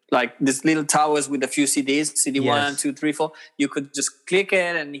 that like these little towers with a few CDs, CD 1, 2, 3, 4. You could just click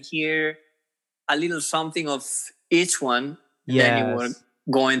it and hear a little something of each one. And then you were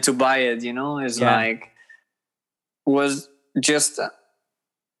going to buy it, you know? It's like, was just,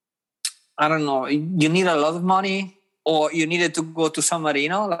 I don't know, you need a lot of money, or you needed to go to San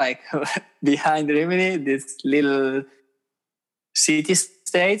Marino, like behind Rimini, this little city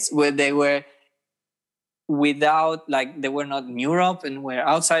states where they were they were not in Europe and were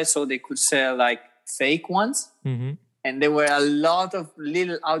outside, so they could sell like fake ones. And there were a lot of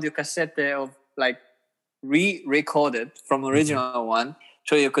little audio cassette of like re-recorded from original one,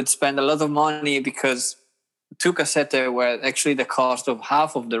 so you could spend a lot of money because 2 cassette were actually the cost of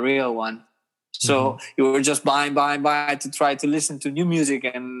half of the real one. So you were just buying to try to listen to new music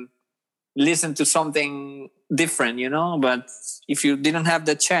and listen to something different, you know. But if you didn't have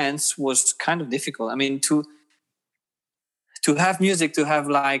the chance, was kind of difficult. I mean, to have music, to have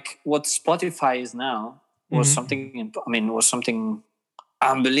like what Spotify is now, was something. I mean, was something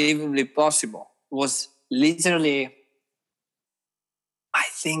unbelievably possible. It was literally, I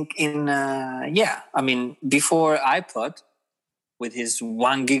think, I mean, before iPod, with his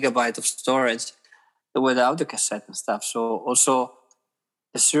 1 gigabyte of storage, without the cassette and stuff. So also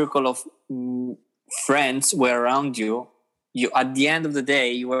the circle of friends were around you. You, at the end of the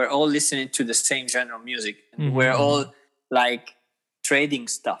day, you were all listening to the same genre of music. And we're all like trading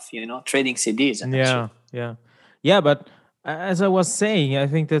stuff, you know, trading CDs. And yeah. But as I was saying, I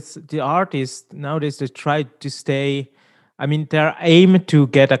think that's the artists nowadays, they try to stay I mean, they're aimed to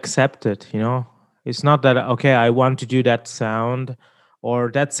get accepted, you know? It's not that, okay, I want to do that sound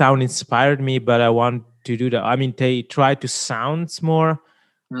or that sound inspired me, but I want to do that. I mean, they try to sound more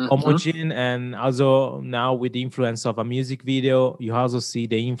Mm-hmm. homogeneous. And also now with the influence of a music video, you also see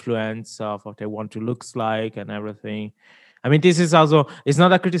the influence of what they want to looks like and everything. I mean, this is also, it's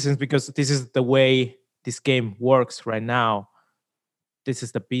not a criticism because this is the way this game works right now. This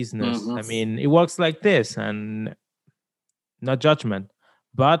is the business. Mm-hmm. I mean, it works like this, and not judgment.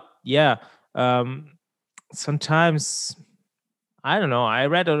 But yeah, um sometimes I don't know,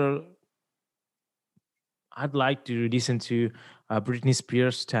 I'd like to listen to Britney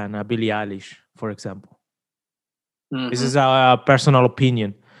Spears and Billie Eilish, for example. This Mm-hmm. is a personal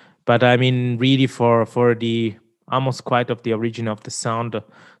opinion, but I mean really for the almost quite of the origin of the sound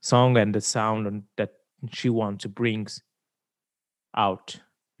song and the sound that she wants to brings out,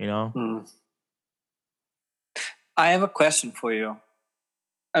 you know. Mm. I have a question for you.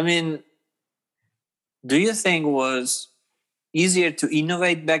 I mean, do you think it was easier to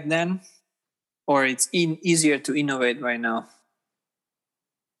innovate back then, or it's easier to innovate right now?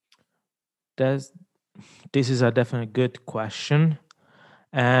 That's This is a definitely good question.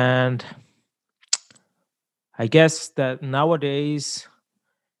 And I guess that nowadays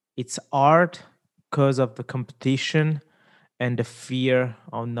it's art because of the competition and the fear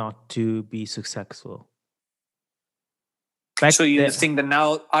of not to be successful. So Back you then, think that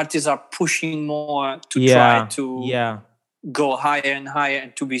now artists are pushing more to try yeah, to yeah, go higher and higher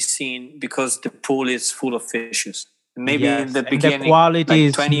and to be seen because the pool is full of fishes. Maybe in yes, the and the beginning, quality like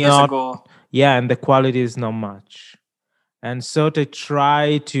is 20 years not, ago, yeah, and the quality is not much, and so they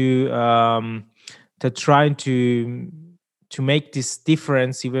try to make this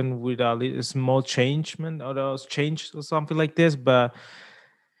difference even with a little small changement or those change or something like this, but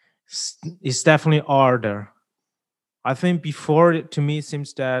it's definitely harder. I think before, to me, it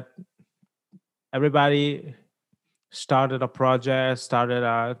seems that everybody started a project,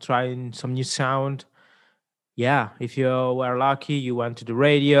 started trying some new sound. Yeah, if you were lucky, you went to the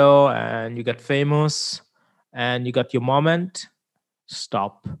radio and you got famous and you got your moment.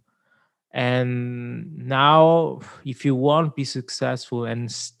 Stop. And now, if you want to be successful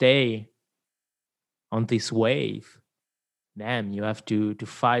and stay on this wave, damn, you have to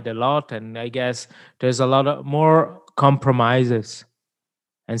fight a lot. And I guess there's a lot of more compromises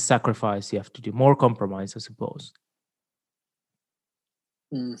and sacrifice you have to do. More compromise, I suppose.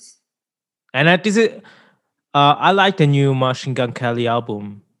 mm. And I like the new Machine Gun Kelly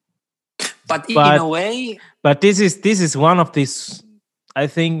album, But in a but way, this is one of these. I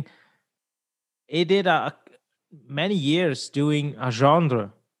think he did many years doing a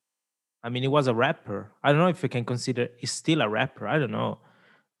genre. I mean, he was a rapper. I don't know if you can consider he's still a rapper. I don't know,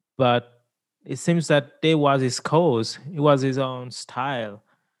 but it seems that there was his cause. It was his own style.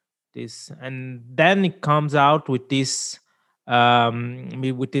 This, and then it comes out with this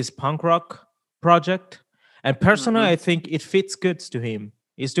punk rock project. And personally, mhm. I think it fits good to him.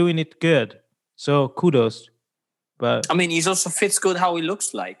 He's doing it good. So kudos. I But mean, it also fits good how he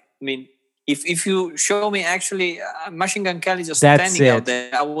looks like. I mean, if you show me actually Machine Gun Kelly just that's standing out it.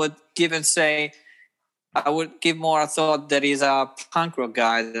 there, I would give more a thought that he's a punk rock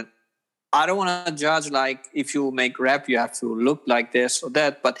guy. That I don't want to judge like if you make rap, you have to look like this or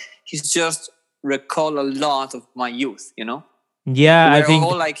that, but he's just recall a lot of my youth. Yeah, I We're think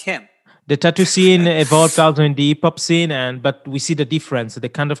all like him. the tattoo scene evolved also in the hip hop scene, and but we see the difference. The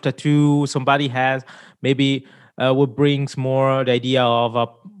kind of tattoo somebody has maybe what brings more the idea of a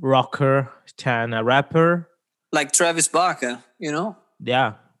rocker than a rapper. Like Travis Barker.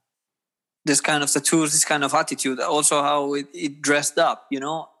 Yeah, This kind of tattoos, this kind of attitude, also how it dressed up.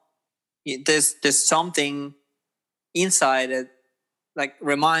 There's something inside that like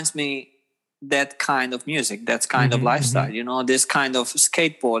reminds me that kind of music, that kind of hmm. lifestyle. This kind of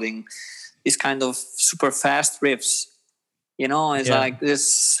skateboarding, this kind of super fast riffs. It's Yeah. like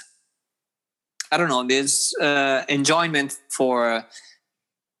this. I don't know, this enjoyment for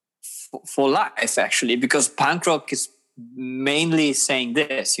life actually, because punk rock is mainly saying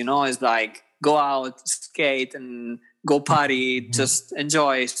this. It's like go out, skate, and go party, Mhm. just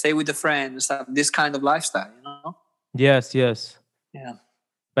enjoy, stay with the friends, have this kind of lifestyle. Yes, yes. Yeah.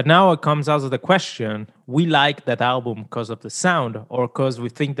 But now it comes out of the question: we like that album because of the sound, or because we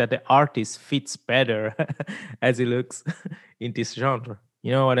think that the artist fits better as he looks in this genre.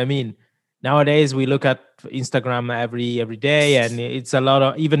 You know what I mean? Nowadays we look at Instagram every day, and it's a lot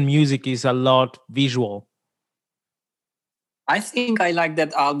of, even music is a lot visual. I think I like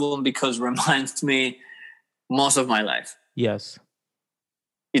that album because it reminds me most of my life. Yes.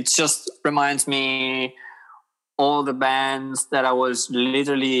 It just reminds me all the bands that I was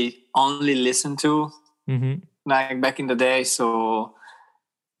literally only listened to like back in the day. So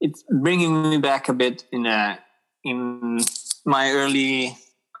it's bringing me back a bit in my early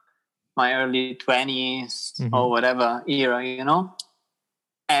 20s or whatever era, you know.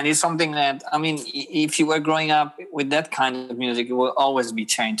 And it's something that, I mean, if you were growing up with that kind of music, you will always be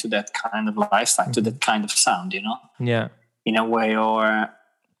chained to that kind of lifestyle, to that kind of sound, you know? Yeah. In a way, or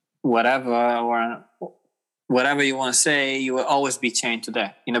whatever you want to say, you will always be chained to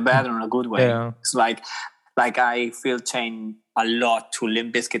that in a bad or in a good way. Yeah. It's like I feel chained a lot to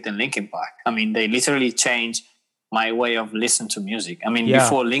Limp Bizkit and Linkin Park. I mean, they literally changed my way of listening to music. I mean,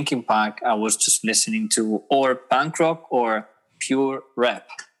 before Linkin Park, I was just listening to or punk rock or pure rap,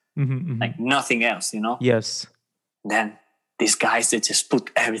 like nothing else, you know. Yes. Then these guys, they just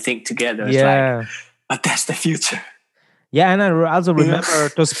put everything together. It's like, but that's the future. Yeah, and I also remember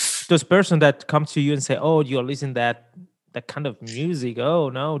those person that come to you and say, "Oh, you're listening that kind of music. Oh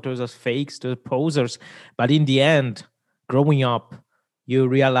no, those are fakes, those posers." But in the end, growing up, you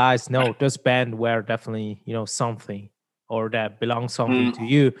realize no, those band were definitely something, or that belongs something to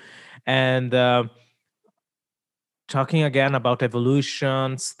you. And talking again about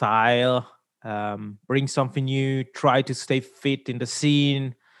evolution, style, bring something new, try to stay fit in the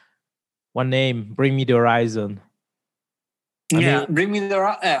scene. One name, Bring Me the Horizon. Bring Me the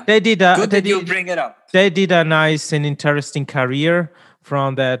Horizon. They did. Good that you bring it up. They did a nice and interesting career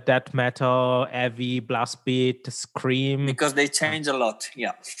from the death metal, heavy blast beat, scream. Because they change a lot,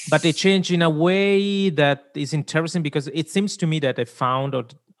 yeah. But they change in a way that is interesting, because it seems to me that they found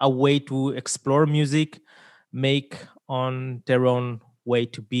a way to explore music, make on their own way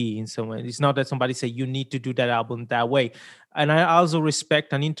to be in some way. It's not that somebody say you need to do that album that way. And I also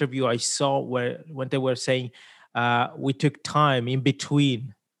respect an interview I saw when they were saying we took time in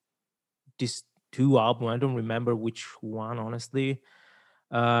between these two albums. I don't remember which one, honestly.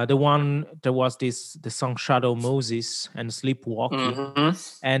 The one there was the song Shadow Moses and Sleepwalking,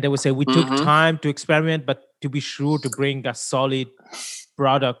 and they would say we took time to experiment, but to be sure to bring a solid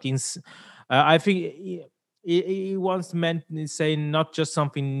product in. I think he once meant saying not just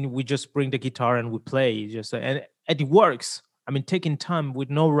something we just bring the guitar and we play, just and it works. I mean, taking time with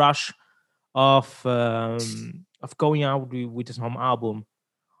no rush of going out with some album.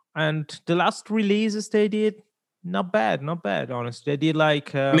 And the last releases they did, not bad, honestly. They did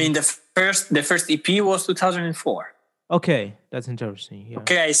like I mean, the first EP was 2004. Okay, that's interesting. Yeah.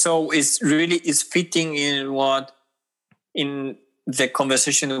 Okay, so it's fitting in the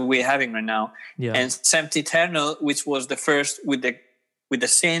conversation we're having right now. Yeah. And Sempiternal, which was the first with the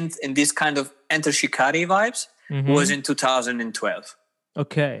synth and this kind of Enter Shikari vibes, was in 2012.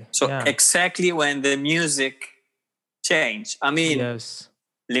 Okay. So exactly when the music changed. I mean, yes.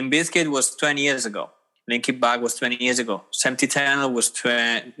 Limp Bizkit was 20 years ago. Linkin Park was 20 years ago. Sempiternal was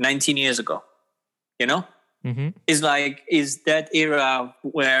 19 years ago. You know? It's like, is that era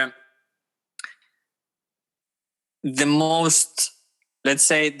where the most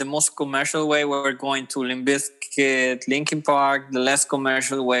commercial way we're going to Limp Bizkit, Linkin Park, the less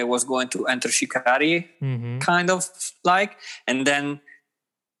commercial way was going to Enter Shikari, kind of like, and then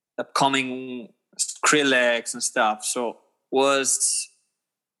upcoming Skrillex and stuff. So was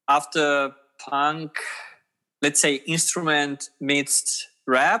after punk, let's say instrument meets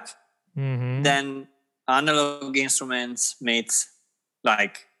rap, then analog instruments meets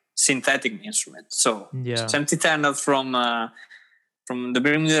like synthetic instruments. So Sempiternal from the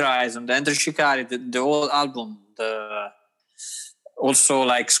Bring Me the Horizon, the Enter Shikari, the whole album, also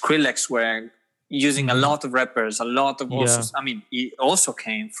like Skrillex were using a lot of rappers, a lot of also, I mean, he also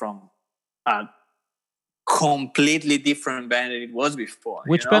came from a completely different band than it was before.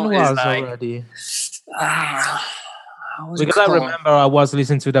 Which band was like, already? Because I remember I was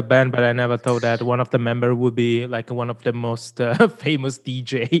listening to the band, but I never thought that one of the members would be like one of the most famous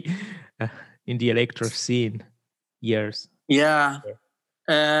DJ in the electro scene years. Yeah.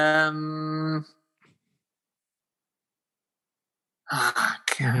 How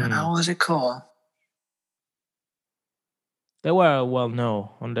was it called? They were known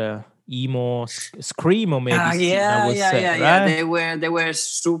on the emo screamo maybe. Yeah. They were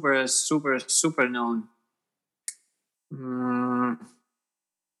super known.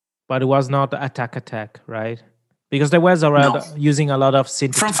 But it was not Attack, right? Because there was around using a lot of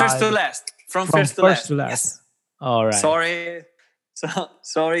synth. From first to last. From first to last. Yes. All right.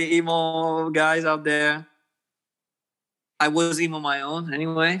 Sorry, emo guys out there. I was emo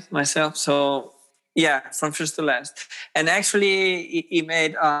myself. So yeah, from first to last. And actually, he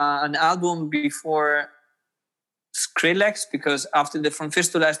made an album before Skrillex, because after the From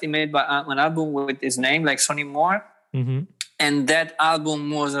First to Last, he made an album with his name, like Sonny Moore, and that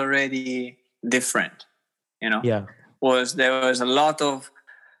album was already different. Yeah. There was a lot of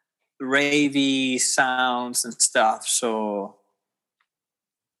ravey sounds and stuff. So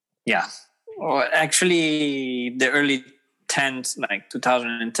yeah, or actually the early 10s, like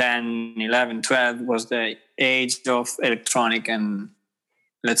 2010, 11, 12 was the age of electronic and,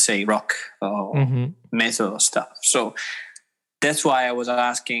 let's say, rock or metal stuff. So that's why I was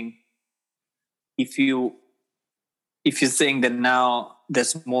asking if you think that now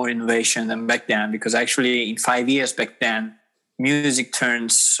there's more innovation than back then, because actually in 5 years back then, music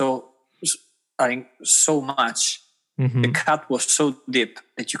turned so much. The cut was so deep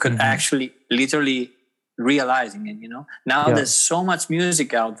that you could actually literally realizing it, Now there's so much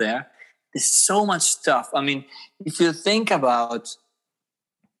music out there. There's so much stuff. I mean, if you think about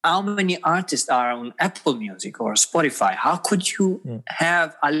how many artists are on Apple Music or Spotify, how could you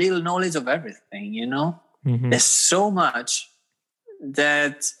have a little knowledge of everything, There's so much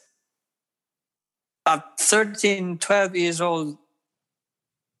that a 13, 12 years old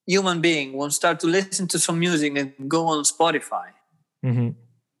human being won't start to listen to some music and go on Spotify.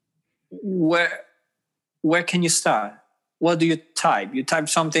 Where can you start? What do you type? You type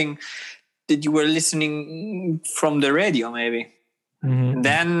something that you were listening from the radio, maybe. And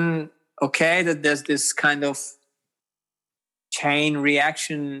then, that there's this kind of chain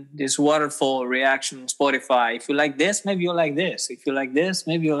reaction, this waterfall reaction on Spotify. If you like this, maybe you like this. If you like this,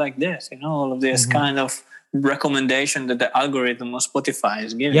 maybe you like this. All of this kind of recommendation that the algorithm of Spotify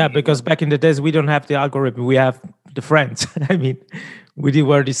is giving. Yeah, because back in the days, we don't have the algorithm. We have the friends. I mean, we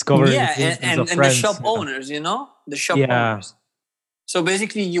were discovering and the shop owners, the shop owners. So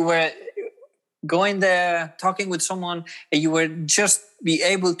basically you were going there, talking with someone, and you were just be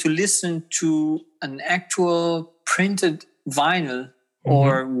able to listen to an actual printed vinyl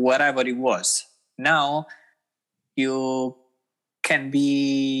or whatever it was. Now you can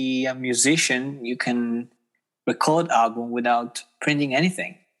be a musician, you can record album without printing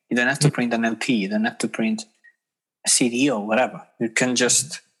anything. You don't have to print an LP, you don't have to print a CD or whatever. You can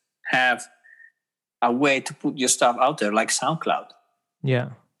just have a way to put your stuff out there, like SoundCloud. Yeah.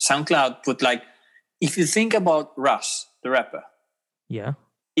 SoundCloud put if you think about Russ, the rapper. Yeah.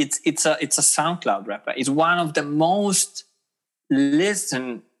 It's a SoundCloud rapper. It's one of the most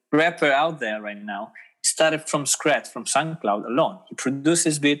listened rapper out there right now. He started from scratch, from SoundCloud alone. He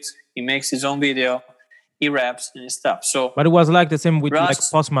produces beats, he makes his own video, he raps and stuff. So, but it was like the same with Russ,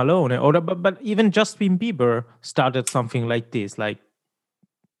 like Post Malone, but even Justin Bieber started something like this.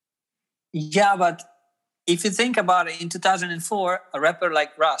 Yeah, but if you think about it, in 2004, a rapper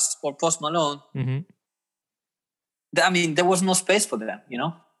like Russ or Post Malone, there was no space for them,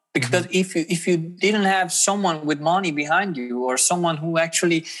 Because if you didn't have someone with money behind you, or someone who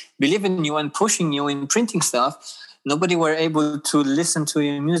actually believed in you and pushing you in printing stuff, nobody were able to listen to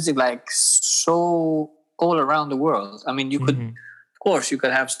your music so all around the world. I mean, you could, of course, you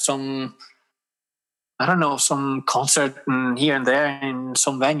could have some, some concert here and there in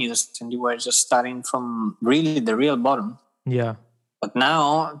some venues, and you were just starting from really the real bottom. Yeah. But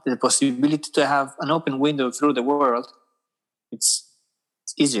now the possibility to have an open window through the world, it's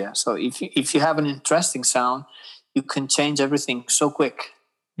easier. So if you have an interesting sound, you can change everything so quick.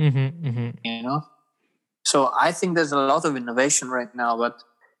 So I think there's a lot of innovation right now, but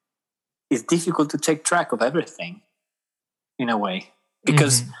it's difficult to take track of everything in a way,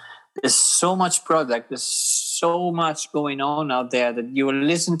 because there's so much product, there's so much going on out there that you will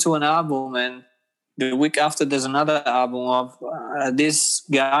listen to an album and the week after there's another album of this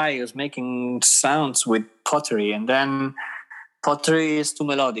guy who's making sounds with pottery, and then pottery is too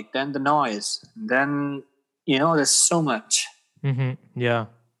melodic, then the noise, and then there's so much. Yeah,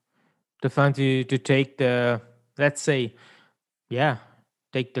 the fun to take the, let's say,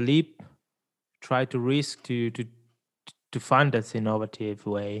 take the leap, try to risk to find that innovative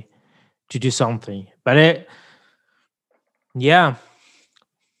way to do something. But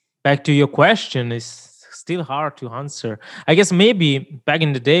back to your question, it's still hard to answer. I guess maybe back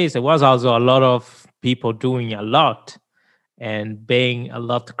in the days there was also a lot of people doing a lot and being a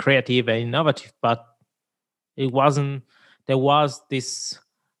lot creative and innovative, but it wasn't. There was this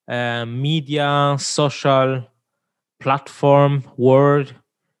media, social platform, word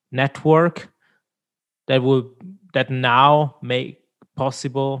network that now make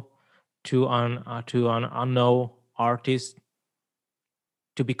possible to an unknown artist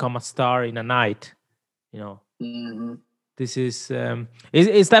to become a star in a night. This is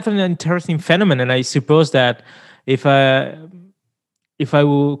it's definitely an interesting phenomenon, and I suppose that if I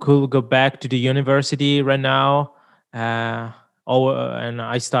could go back to the university right now, uh, and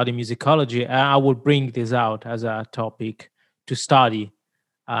I study musicology, I would bring this out as a topic to study.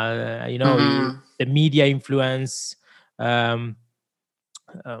 Mm-hmm. The media influence, um,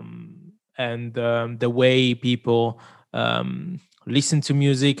 and the way people listen to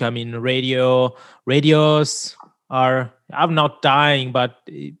music. I mean, radios are not dying, but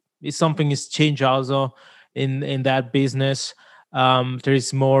something is changed also in that business. There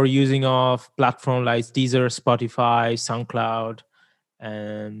is more using of platform like Deezer, Spotify, SoundCloud,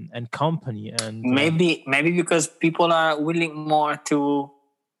 and company. And Maybe because people are willing more to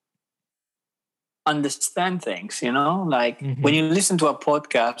understand things, like when mhm. you listen to a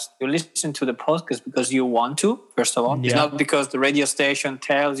podcast, you listen to the podcast because you want to, first of all. It's Yeah. not because the radio station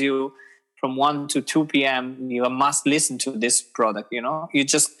tells you from 1 to 2 p.m. you must listen to this product.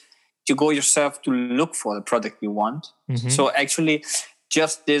 You go yourself to look for the product you want. Mhm. So actually,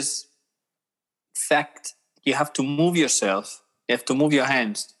 just this fact, you have to move yourself, you have to move your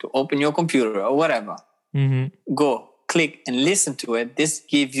hands to open your computer or whatever, Mhm. go click and listen to it. This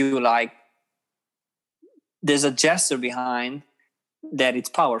gives you like, there's a gesture behind that it's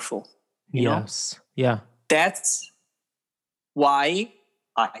powerful. Yes. Yeah. That's why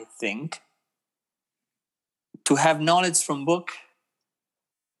I think to have knowledge from book,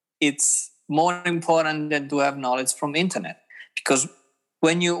 it's more important than to have knowledge from internet. Because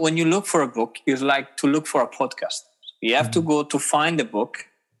when you look for a book, you like to look for a podcast. You have to go to find a book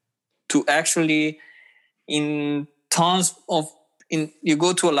to actually, in tons of, you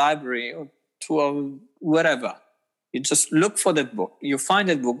go to a library or to a wherever, you just look for that book, you find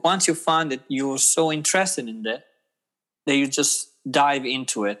that book. Once you find it, you're so interested in that you just dive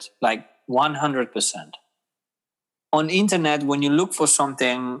into it like 100%. On internet, when you look for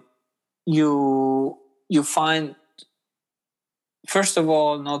something, you find, first of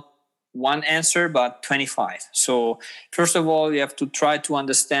all, not one answer but 25. So first of all, you have to try to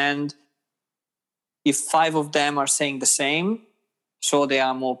understand if 5 of them are saying the same, so they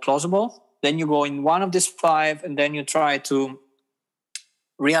are more plausible. Then you go in one of these 5, and then you try to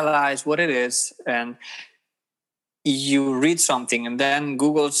realize what it is, and you read something, and then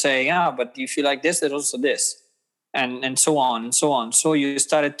Google say, but if you like this, there's also this, and so on and so on. So you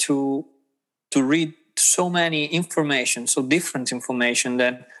started to read so many information, so different information,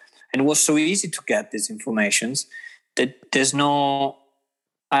 that, and it was so easy to get these informations that there's no,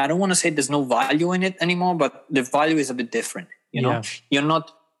 I don't want to say there's no value in it anymore, but the value is a bit different. Yeah. You're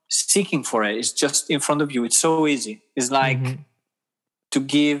not seeking for it. It's just in front of you. It's so easy. It's like to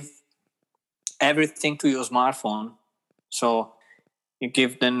give everything to your smartphone. So you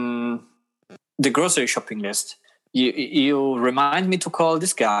give them the grocery shopping list. You remind me to call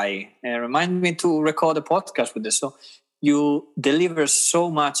this guy, and remind me to record a podcast with this. So you deliver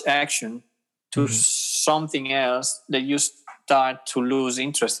so much action to something else that you start to lose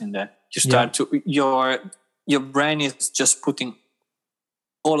interest in that. You start to, your brain is just putting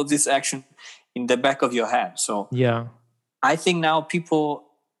all of this action in the back of your head. So Yeah. I think now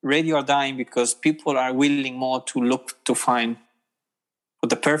radio are dying because people are willing more to look to find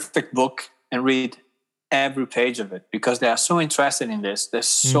the perfect book and read every page of it, because they are so interested in this. There's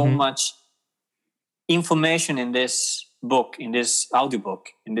so much information in this book, in this audiobook,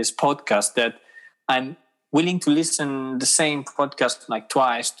 in this podcast, that I'm willing to listen the same podcast like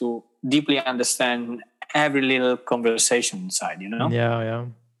twice to deeply understand every little conversation inside, Yeah.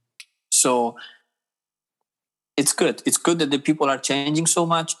 So it's good. It's good that the people are changing so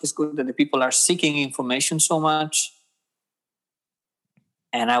much. It's good that the people are seeking information so much.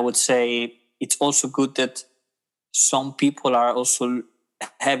 And I would say it's also good that some people are also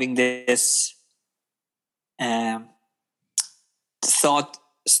having this thought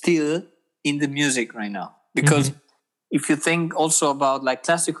still in the music right now. Because if you think also about like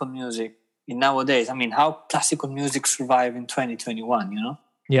classical music in nowadays, I mean, how classical music survive in 2021,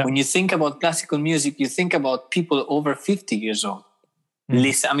 Yeah. When you think about classical music, you think about people over 50 years old.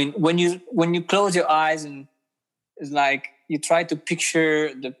 Listen, I mean, when you close your eyes, and it's like you try to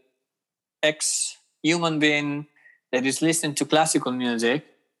picture the ex-human being that is listening to classical music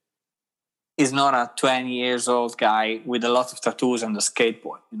is not a 20 years old guy with a lot of tattoos and a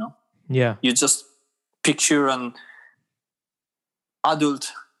skateboard, Yeah. You just picture an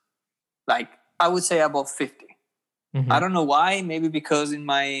adult, like I would say above 50. I don't know why. Maybe because in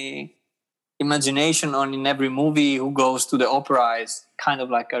my imagination, or in every movie, who goes to the opera is kind of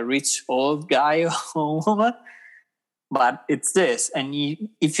like a rich old guy or woman. But it's this. And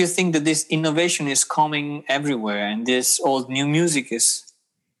if you think that this innovation is coming everywhere, and this old new music is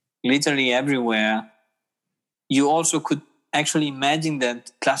literally everywhere, you also could actually imagine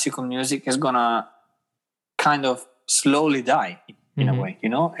that classical music is gonna kind of slowly die in a way,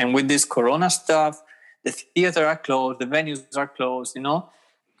 And with this Corona stuff, the theater are closed, the venues are closed,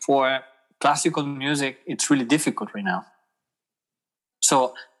 For classical music, it's really difficult right now.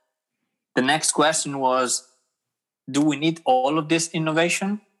 So the next question was, do we need all of this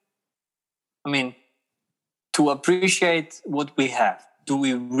innovation? I mean, to appreciate what we have, do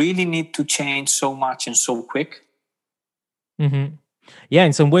we really need to change so much and so quick? Mm-hmm. Yeah,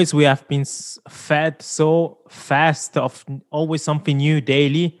 in some ways we have been fed so fast of always something new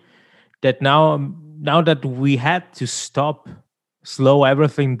daily that now that we had to stop, slow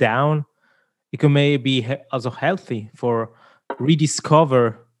everything down, it can maybe also healthy for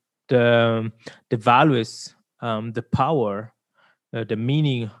rediscover the values, the power, the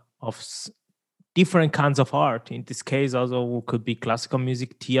meaning of different kinds of art. In this case, also could be classical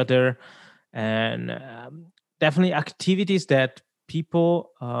music, theater, and definitely activities that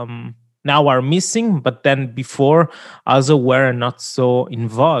people now are missing, but then before also were not so in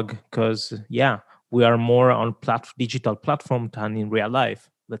vogue because we are more on digital platform than in real life,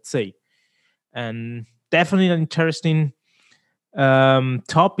 let's say. And definitely an interesting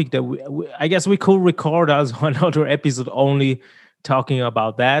topic that I guess we could record as another episode only talking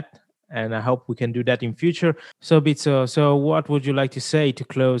about that, and I hope we can do that in future. So Bizzo, so what would you like to say to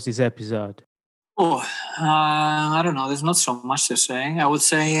close this episode? I don't know. There's not so much to say. I would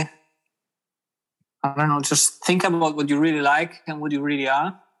say, I don't know, just think about what you really like and what you really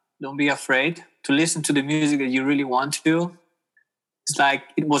are. Don't be afraid to listen to the music that you really want to. It's like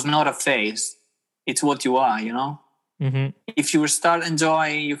it was not a phase. It's what you are, Mm-hmm. If you start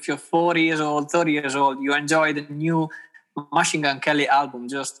enjoying, if you're 40 years old, 30 years old, you enjoy the new Machine Gun Kelly album,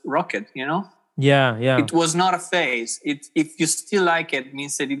 just rock it, Yeah. It was not a phase. If you still like it,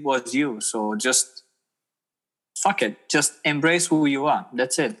 means that it was you. So just fuck it. Just embrace who you are.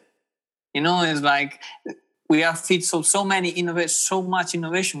 That's it. It's like we are feed so much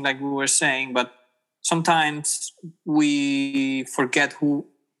innovation, like we were saying, but sometimes we forget who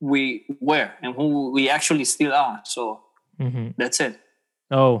we were and who we actually still are. So That's it.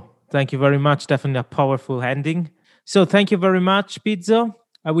 Oh, thank you very much. Definitely a powerful ending. So thank you very much, Bizzo.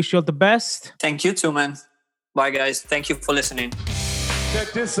 I wish you all the best. Thank you too, man. Bye, guys. Thank you for listening.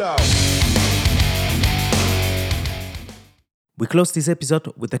 Check this out. We close this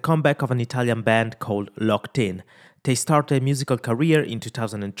episode with the comeback of an Italian band called Locked In. They started a musical career in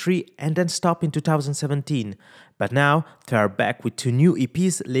 2003 and then stopped in 2017. But now they are back with 2 new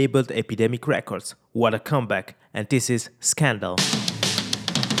EPs labeled Epidemic Records. What a comeback! And this is Scandal.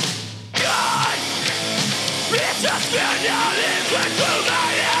 God, it's a scandal in my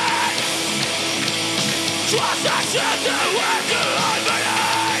trust I should do work to hide my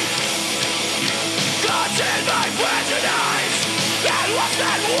eyes. God's in my prejudice. And what's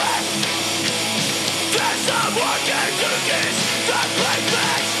that with? There's someone came to kiss the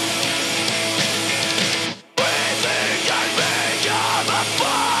playthings. We think I become a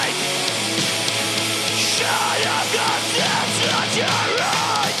fight. Shut up, God, that's not your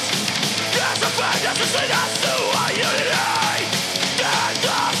right. There's a friend that's just in us to our unity. And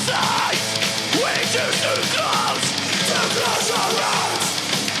the sides we choose to close our eyes.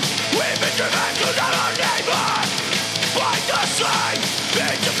 We've been driven to our neighbor. Fight the same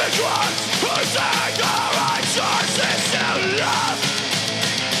individuals who take our resources to love.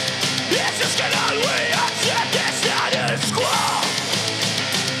 It's a scandal we accept the status quo.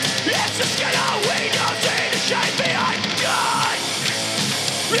 It's a scandal we don't see the shame behind God.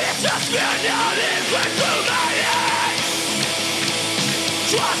 It's a scandal in humanity.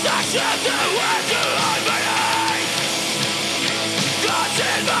 Trust accept the word to hide my hate. God's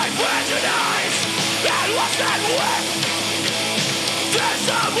in my prejudice. And what's that with? There's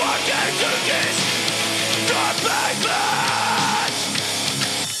someone came to kiss the pavement.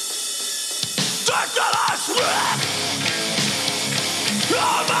 There's the last breath.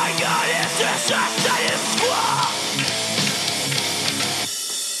 Oh my God, is this a status quo?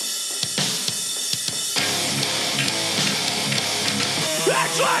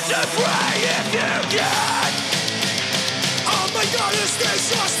 And try to pray if you can. Oh my God, is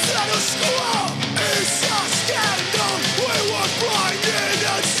this a status quo? It's a scandal. We were blinded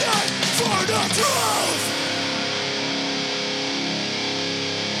and set for the truth.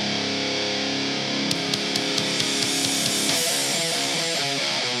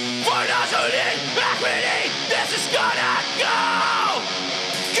 For those who need equity, this is gonna go.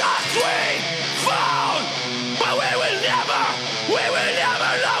 'Cause we found, but we will never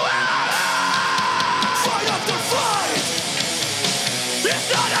know it. Fight after fight. It's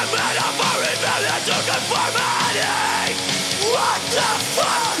not a matter for rebellion to conformity. What the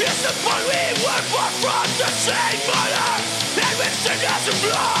fuck is the point we were born from the same body?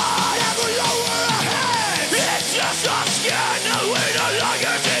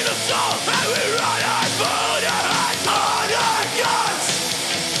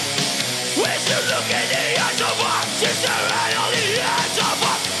 to look in the eyes of our sister and all the hands of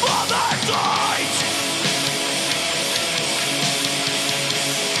our mother died.